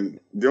time. And then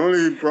the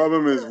only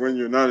problem is when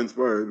you're not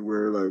inspired,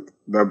 where, like,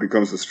 that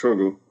becomes a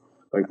struggle.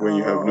 Like, when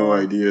you have no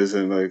ideas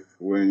and, like,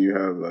 when you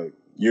have, like,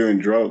 you're in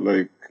drought,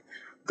 like,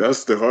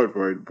 that's the hard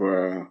part.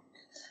 But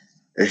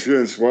if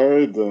you're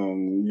inspired,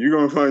 then you're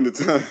gonna find the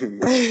time.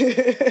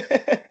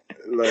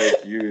 Like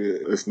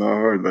it's not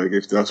hard. Like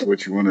if that's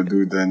what you want to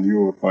do, then you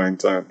will find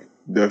time.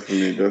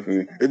 Definitely,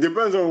 definitely. It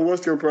depends on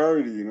what's your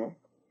priority, you know.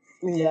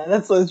 Yeah,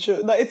 that's so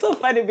true. No, it's so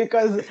funny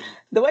because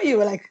the way you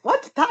were like,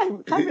 "What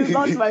time? Time is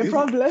not my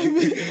problem."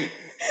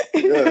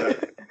 Yeah,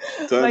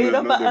 time But you is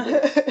know, not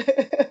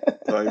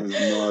but time is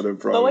not a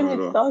but when problem at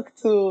you all. talk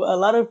to a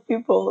lot of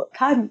people,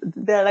 time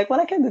they're like, "Well,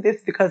 I can't do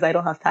this because I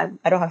don't have time.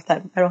 I don't have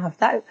time. I don't have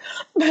time."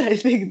 But I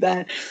think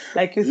that,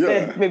 like you Yeah,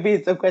 said, maybe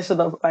it's a question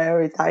of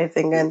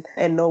prioritizing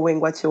and knowing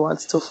what you want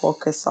to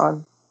focus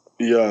on.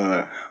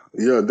 yeah,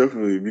 yeah,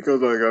 definitely.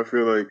 Because like I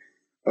feel like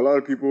a lot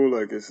of people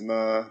like it's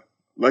not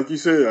like you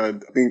say. I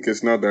think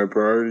it's not their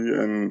priority,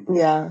 and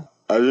Yeah.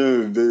 at the end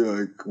of the day,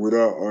 like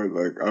without art,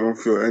 like I don't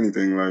feel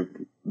anything. Like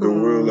the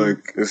world, Mm.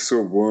 like it's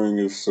so boring,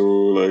 it's so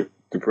like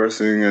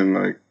depressing, and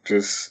like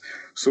just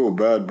so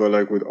bad. But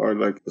like with art,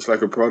 like it's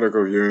like a product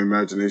of your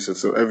imagination.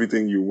 So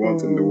everything you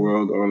want in the Mm.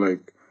 world or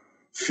like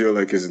feel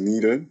like is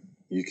needed,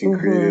 you can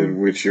create it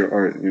Mm-hmm. with your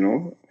art. You know,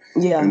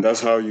 and Yeah.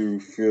 that's how you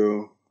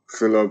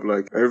fill up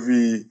like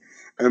every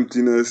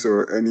emptiness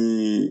or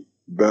any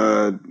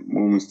bad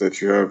moments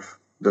that you have.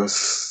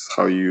 That's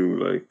how you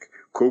like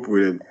cope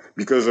with it,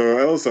 because or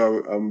else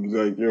I'm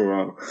like,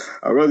 yo,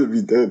 I'd rather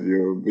be dead,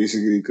 yo,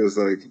 basically, because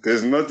like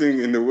there's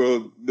nothing in the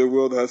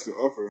world has to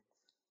offer.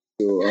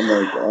 So I'm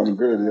like, I'm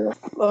good, yeah.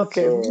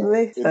 Okay, So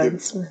makes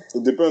sense.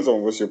 it depends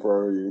on what's your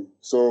priority.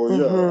 So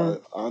Mm-hmm. yeah,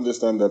 I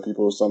understand that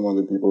some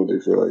other people, they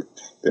feel like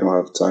they don't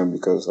have time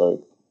because like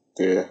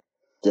they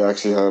they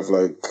actually have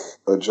like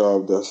a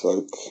job that's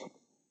like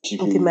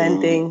keeping them,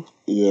 Demanding.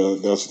 yeah,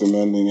 that's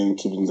demanding and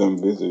keeping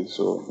them busy.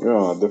 So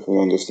yeah, I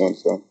definitely understand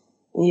that.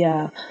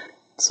 Yeah.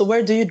 So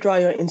where do you draw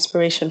your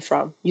inspiration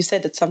from? You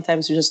said that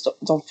sometimes you just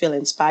don't feel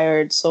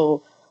inspired.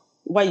 So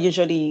what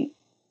usually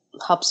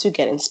helps you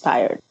get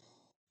inspired?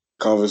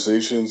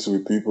 Conversations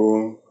with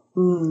people.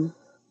 Mm.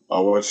 I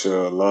watch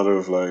a lot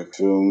of like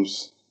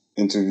films,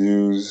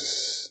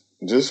 interviews,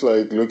 just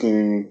like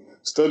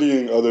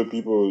studying other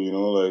people, you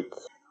know, like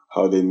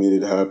how they made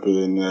it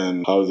happen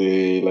and how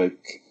they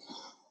like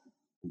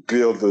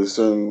build the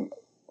certain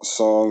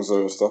songs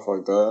or stuff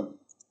like that.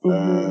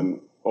 Mm-hmm.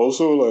 And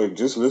also like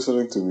just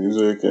listening to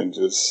music and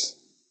just,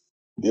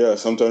 yeah,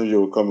 sometimes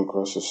you'll come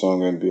across a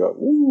song and be like,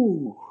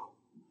 ooh,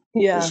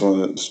 this Yeah.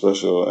 one is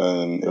special,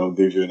 and it'll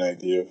give you an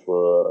idea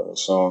for a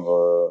song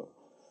or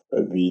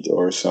a beat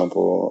or a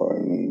sample,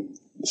 and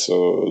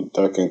so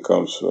that can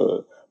come.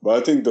 But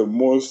I think the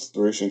most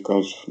inspiration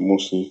comes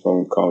mostly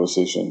from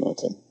conversation. I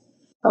think.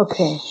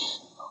 Okay.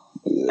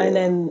 And Yeah.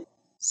 then,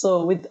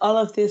 so with all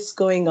of this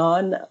going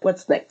on,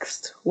 what's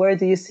next? Where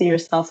do you see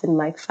yourself in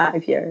like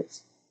 5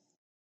 years?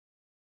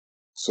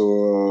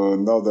 So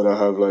now that I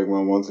have like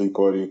my monthly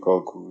party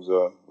called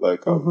Cruiser,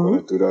 like I'm Mm-hmm.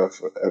 gonna do that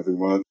for every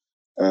month,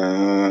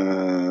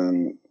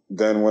 and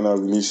then when I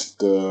release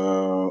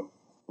the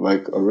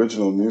like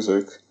original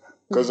music,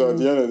 because at Mm-hmm.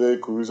 the end of the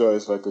day, Cruiser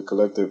is like a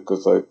collective.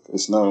 Because like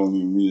it's not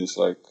only me, it's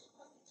like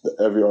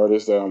every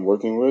artist that I'm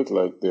working with,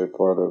 like they're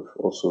part of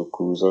also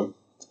Cruiser.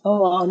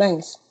 Oh, wow,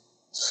 nice.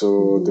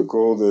 So the Mm-hmm.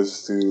 goal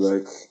is to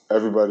like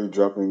everybody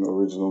dropping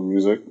original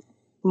music,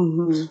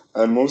 Mm-hmm.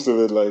 and most of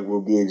it like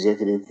will be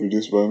executive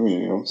produced by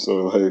me. You know, so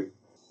like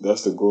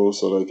that's the goal.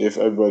 So like if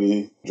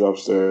everybody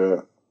drops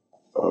their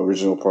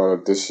original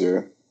product this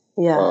year,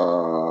 Yeah.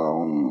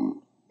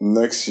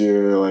 next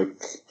year, like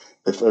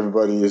if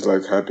everybody is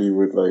like happy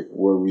with like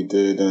what we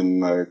did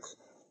and like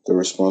the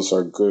response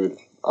are good,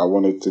 I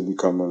want it to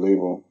become a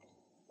label.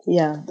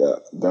 Yeah.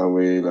 That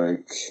way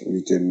like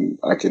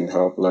I can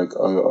help like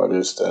other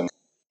artists and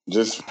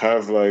just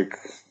have like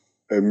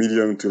a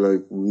medium to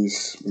like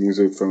release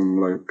music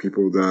from like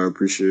people that I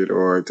appreciate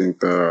or I think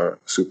that are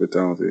super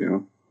talented, you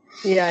know.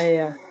 Yeah.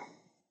 Yeah.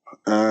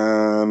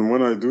 And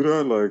when I do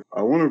that, like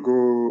I want to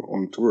go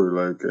on tour.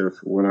 Like if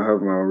when I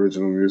have my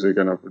original music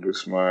and I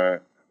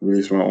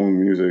release my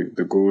own music,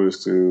 the goal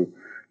is to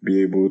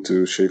be able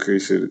to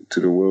showcase it to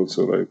the world.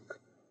 So like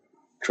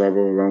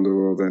travel around the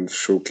world and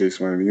showcase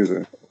my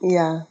music.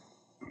 Yeah.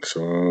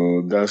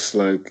 So that's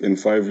like in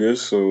 5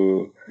 years.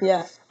 So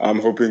Yeah. I'm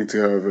hoping to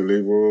have a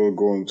label,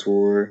 go on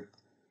tour,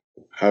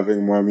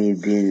 having Mommy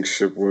being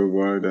shipped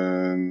worldwide,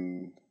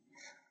 and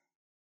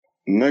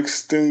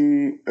next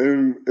thing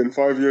in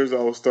 5 years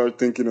I'll start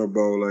thinking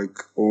about like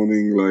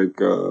owning like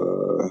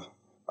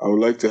I would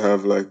like to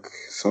have like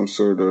some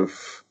sort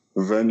of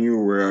venue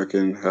where I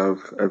can have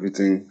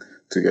everything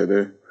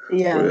together,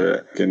 Yeah.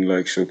 where I can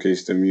like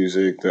showcase the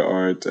music, the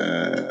art,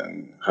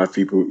 and have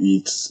people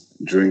eat,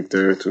 drink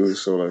there too.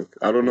 So like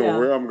I don't know Yeah.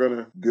 where I'm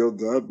gonna build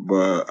that,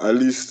 but at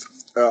least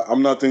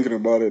I'm not thinking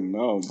about it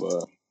now,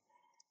 but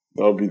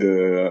that'll be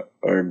the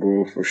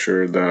goal for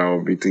sure that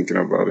I'll be thinking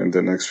about in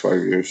the next 5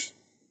 years.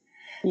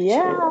 So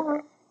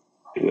Yeah.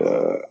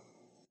 yeah.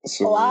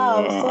 So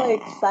Wow, I'm so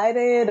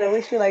excited. I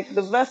wish you like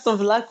the best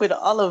of luck with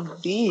all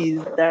of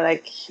these. They're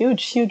like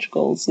huge, huge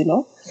goals, you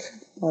know?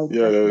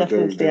 yeah,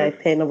 Definitely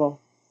attainable.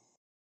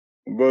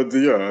 but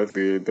yeah,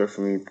 they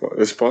definitely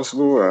it's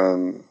possible,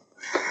 and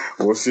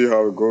we'll see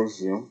how it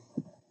goes, you know?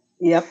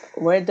 Yep.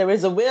 Where there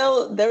is a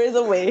will, there is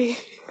a way.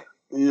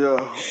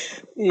 Yeah.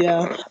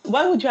 Yeah.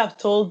 What would you have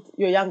told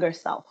your younger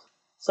self?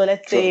 So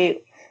let's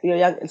say you're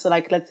young. So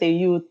like, let's say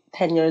you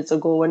 10 years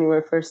ago when you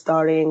were first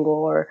starting,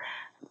 or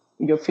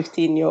your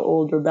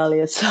 15-year-old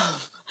rebellious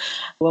self,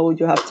 what would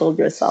you have told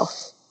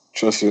yourself?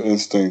 Trust your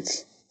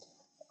instincts.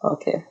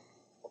 Okay.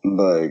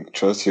 Like,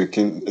 trust your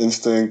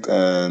instinct,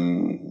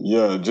 and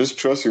yeah, just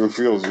trust your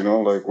feels, you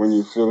know? Like, when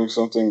you're feeling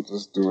something,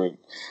 just do it.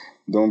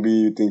 Don't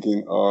be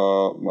thinking,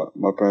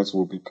 my parents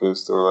will be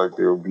pissed, or like,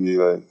 they'll be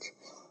like,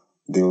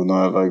 they will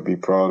not like be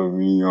proud of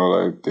me,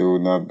 or like, they will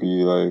not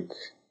be like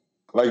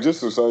just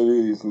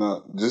society is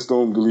not, just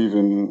don't believe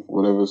in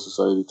whatever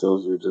society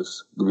tells you,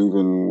 just believe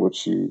in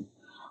what you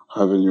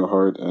have in your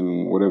heart,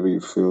 and whatever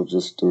you feel,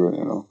 just do it,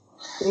 you know?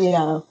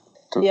 Yeah.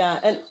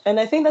 Yeah. And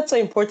I think that's so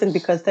important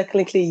because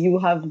technically you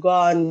have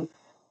gone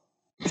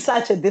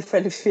such a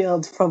different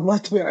field from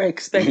what we are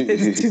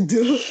expected to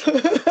do.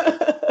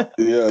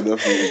 Yeah,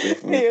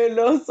 definitely. You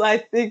know, so I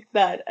think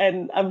that,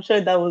 and I'm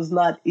sure that was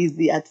not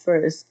easy at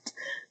first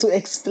to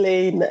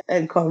explain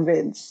and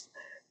convince,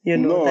 you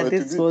know, No, that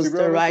this to was be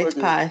the honest, right like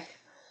path.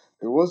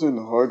 it wasn't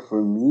hard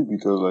for me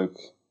because like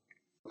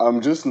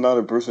I'm just not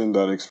a person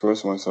that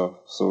express myself.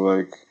 So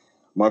like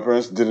my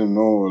parents didn't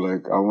know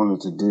like I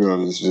wanted to do that.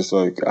 It's just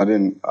like I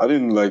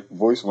didn't like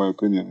voice my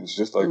opinion. It's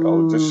just like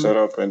I'll just shut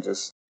up and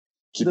just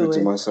keep Do it to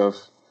it.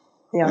 myself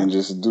Yeah. and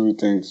just do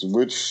things,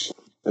 which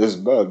is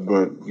bad,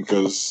 but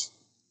because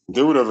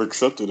they would have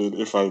accepted it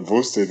if I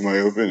voiced my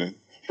opinion.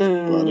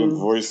 But I didn't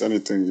voice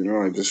anything, you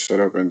know, I just shut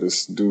up and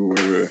just do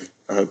whatever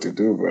I had to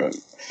do. But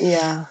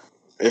Yeah.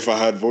 if I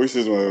had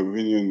voices my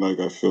opinion, like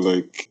I feel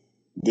like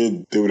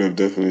they would have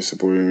definitely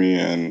supported me,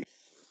 and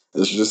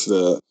it's just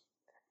that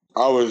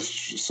I was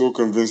so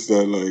convinced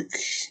that like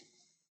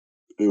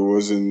it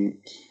wasn't.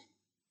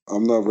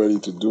 I'm not ready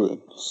to do it,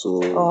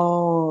 so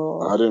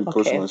I didn't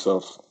push Okay.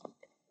 myself.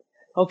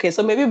 Okay,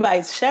 so maybe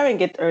by sharing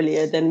it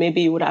earlier, then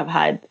maybe you would have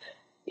had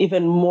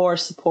even more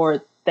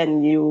support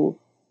than you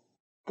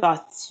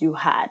thought you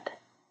had.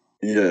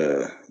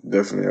 Yeah,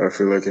 definitely. I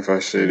feel like if I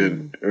shared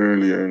it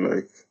earlier,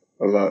 like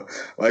a lot,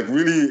 like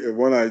really,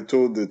 when I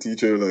told the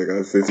teacher like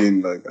at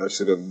 15, like I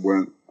should have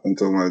went and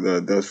told my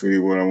dad that's really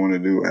what I want to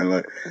do, and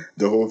like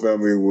the whole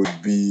family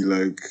would be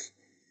like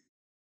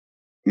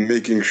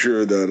making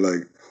sure that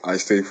like I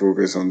stay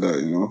focused on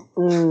that, you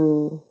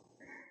know.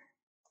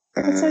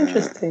 That's so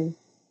interesting.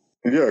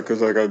 Yeah,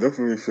 because like I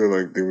definitely feel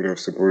like they would have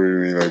supported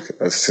me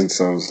like since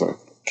I was like a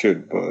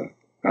kid, but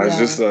I was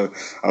just like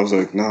I was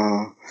like,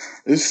 nah,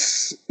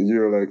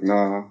 you're like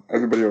nah.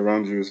 Everybody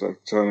around you is like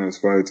trying to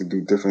aspire to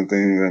do different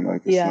things, and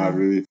like it's not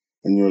really,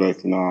 and you're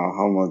like, nah,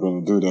 how am I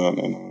gonna do that?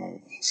 And I'm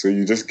like, so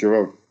you just give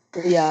up.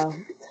 Yeah,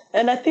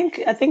 and I think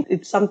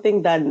it's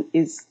something that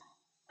is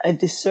a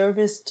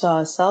disservice to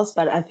ourselves,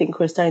 but I think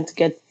we're starting to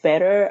get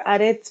better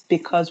at it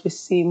because we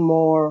see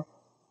more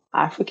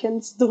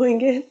Africans doing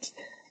it.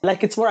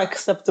 Like it's more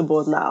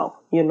acceptable now,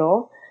 you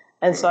know?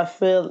 And so I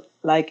feel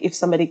like if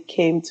somebody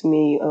came to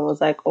me and was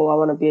like, oh, I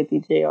want to be a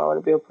DJ or I want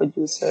to be a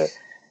producer,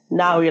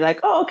 now you're like,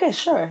 oh, okay,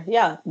 sure.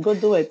 Yeah, go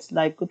do it.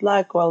 Like, good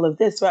luck, all of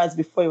this. Whereas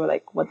before you were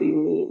like, what do you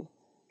mean?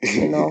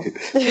 You know?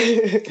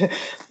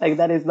 Like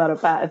that is not a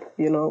path,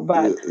 you know?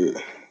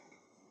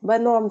 But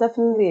no, I'm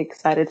definitely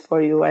excited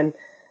for you. And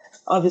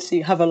obviously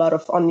you have a lot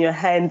of on your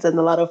hands and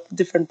a lot of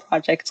different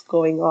projects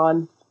going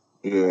on.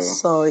 Yeah.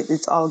 So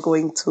it's all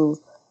going to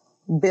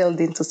build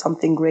into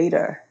something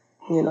greater,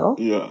 you know?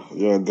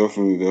 Yeah,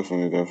 definitely,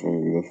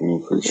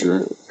 for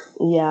sure.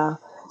 Yeah.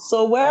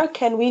 So where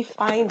can we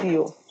find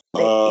you?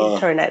 The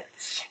internet.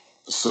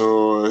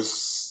 So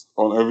it's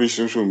on every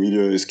social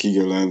media is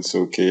Kigaland,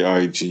 so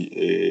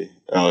KIGALAND.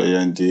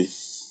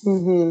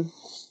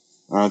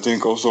 I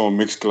think also on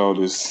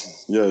Mixcloud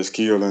it's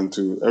Kigaland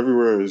too.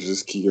 Everywhere is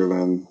just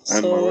Kigaland.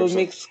 And So my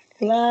website.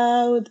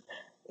 Mixcloud,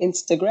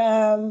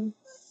 Instagram,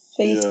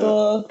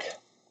 Facebook.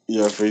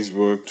 Yeah,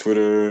 Facebook,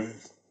 Twitter.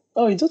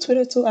 Oh, you do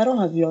Twitter too? I don't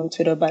have you on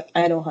Twitter, but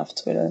I don't have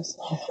Twitter.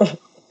 So.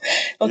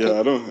 Okay. Yeah,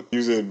 I don't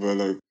use it, but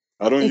like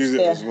I don't use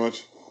it as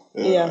much.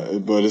 Yeah,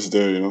 but it's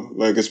there, you know.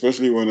 Like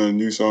especially when a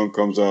new song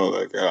comes out,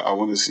 like I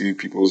want to see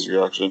people's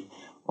reaction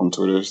on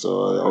Twitter,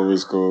 so I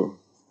always go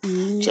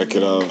check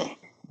it out.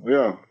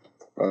 Yeah.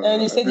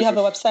 And you said you have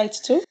a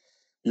website too?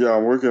 Yeah,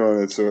 I'm working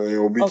on it, so it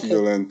will be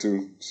Kigaland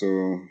too.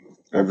 So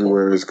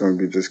everywhere is going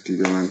to be just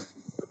Kigaland.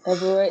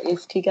 Everywhere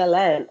is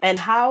Kigaland. And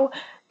how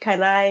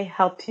can I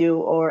help you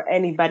or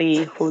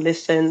anybody who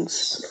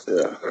listens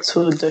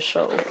to the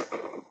show?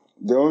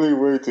 The only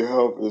way to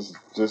help is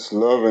just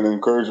love and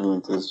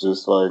encouragement. It's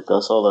just like,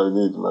 that's all I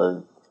need.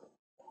 Like,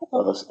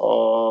 that's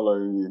all I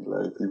need.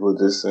 Like, people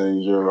just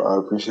saying, yo, I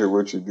appreciate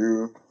what you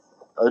do.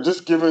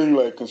 Just giving,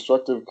 like,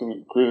 constructive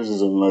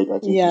criticism. Like, I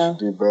think you should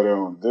do better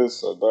on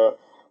this or that.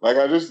 Like,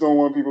 I just don't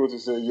want people to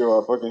say,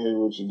 yo, I fucking hate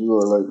what you do.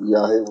 Or, like,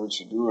 yeah, I hate what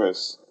you do.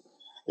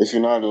 If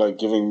you're not, like,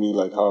 giving me,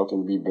 like, how I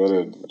can be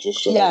better, just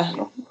shut up, you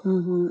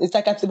know? It's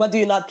like, what do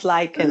you not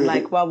like? And,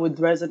 like, what would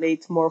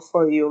resonate more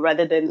for you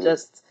rather than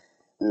just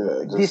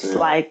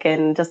dislike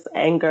and just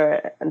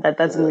anger, and that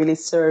doesn't really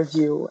serve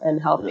you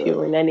and help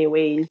you in any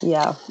way.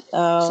 Yeah.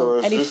 So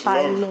it's Any just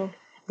final?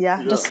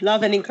 love. Just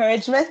love and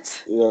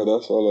encouragement. Yeah,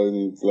 that's all I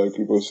need. Like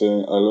people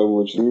saying, I love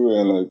what you do,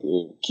 and like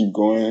keep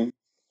going.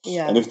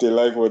 Yeah. And if they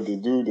like what they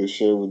do, they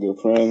share with their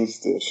friends,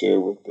 they share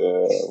with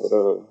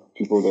whatever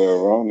people they're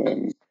around,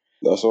 and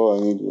that's all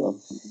I need.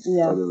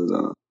 Yeah. Other than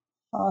that.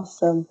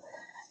 Awesome.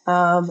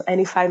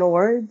 Any final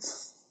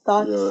words,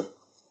 thoughts? Yeah.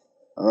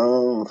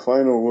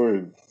 Final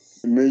word.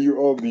 May you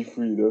all be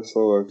free. That's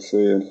all I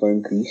say, and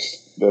find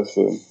peace. That's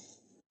it.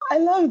 I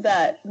love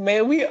that.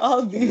 May we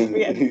all be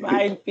free and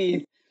find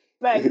peace.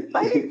 Like,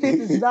 finding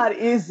peace is not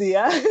easy,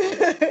 huh?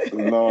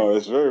 No,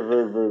 it's very,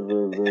 very, very,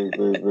 very, very,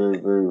 very, very,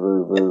 very,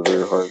 very, very,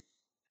 very hard.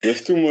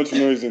 There's too much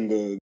noise in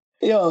the...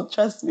 Yo,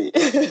 trust me.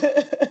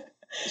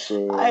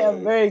 So, I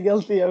am very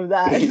guilty of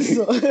that.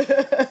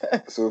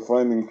 So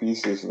finding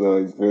peace is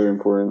like very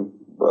important.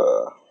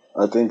 But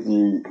I think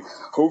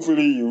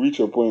hopefully you reach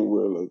a point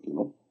where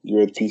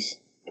you're at peace.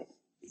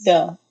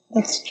 Yeah,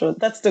 that's true.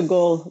 That's the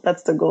goal.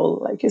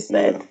 Like you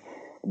said. Yeah.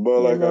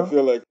 But I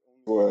feel like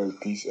for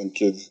peace and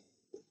kids.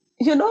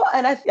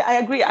 And I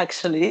agree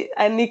actually.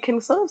 And you can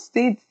sort of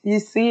see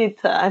it.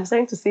 I'm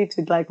starting to see it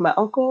with like my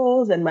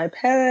uncles and my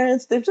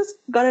parents. They've just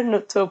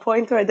gotten to a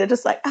point where they're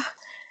just like,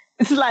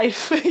 it's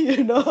life,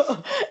 and,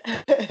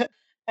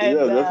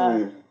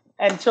 definitely.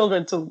 And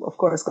children too, of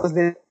course, because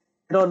they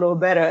don't know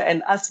better.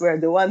 And us, we're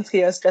the ones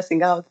here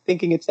stressing out,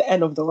 thinking it's the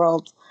end of the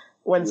world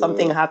when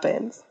something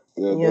happens.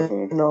 Yeah,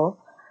 definitely.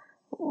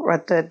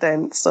 Rather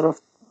than sort of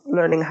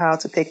learning how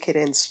to take it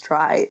in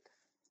stride.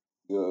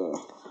 Yeah.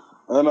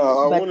 And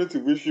I wanted to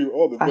wish you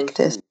all the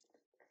best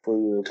for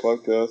your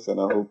podcast, and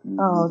I hope you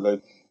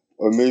meet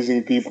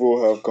amazing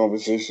people, have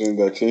conversations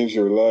that change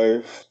your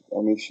life,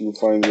 that makes you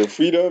find your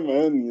freedom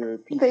and your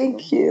peace.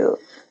 Thank you.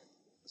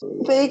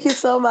 Thank you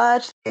so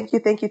much. Thank you.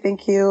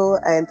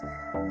 And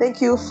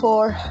thank you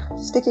for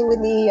sticking with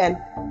me and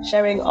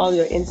sharing all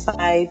your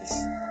insights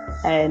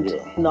and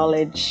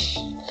knowledge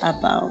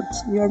about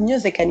your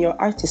music and your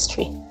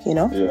artistry,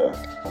 Yeah.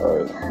 All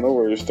right. No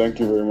worries. Thank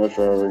you very much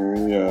for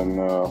having me, and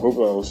hope I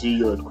will see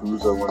you at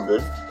Cruiser one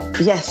day.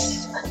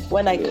 Yes,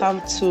 when I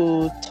come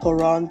to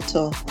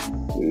Toronto.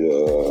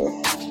 Yeah.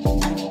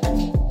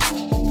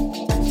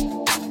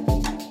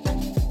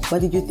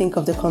 What did you think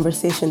of the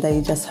conversation that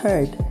you just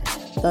heard?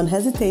 Don't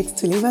hesitate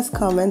to leave us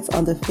comments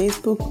on the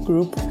Facebook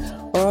group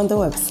or on the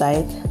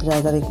website,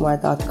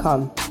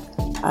 jazavicmar.com.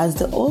 As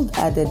the old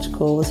adage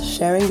goes,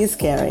 sharing is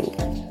caring.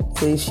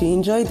 So if you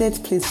enjoyed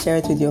it, please share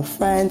it with your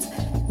friends,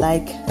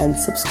 like and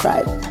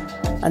subscribe.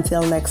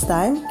 Until next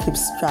time, keep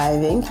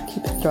striving,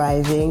 keep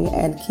thriving,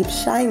 and keep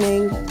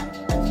shining.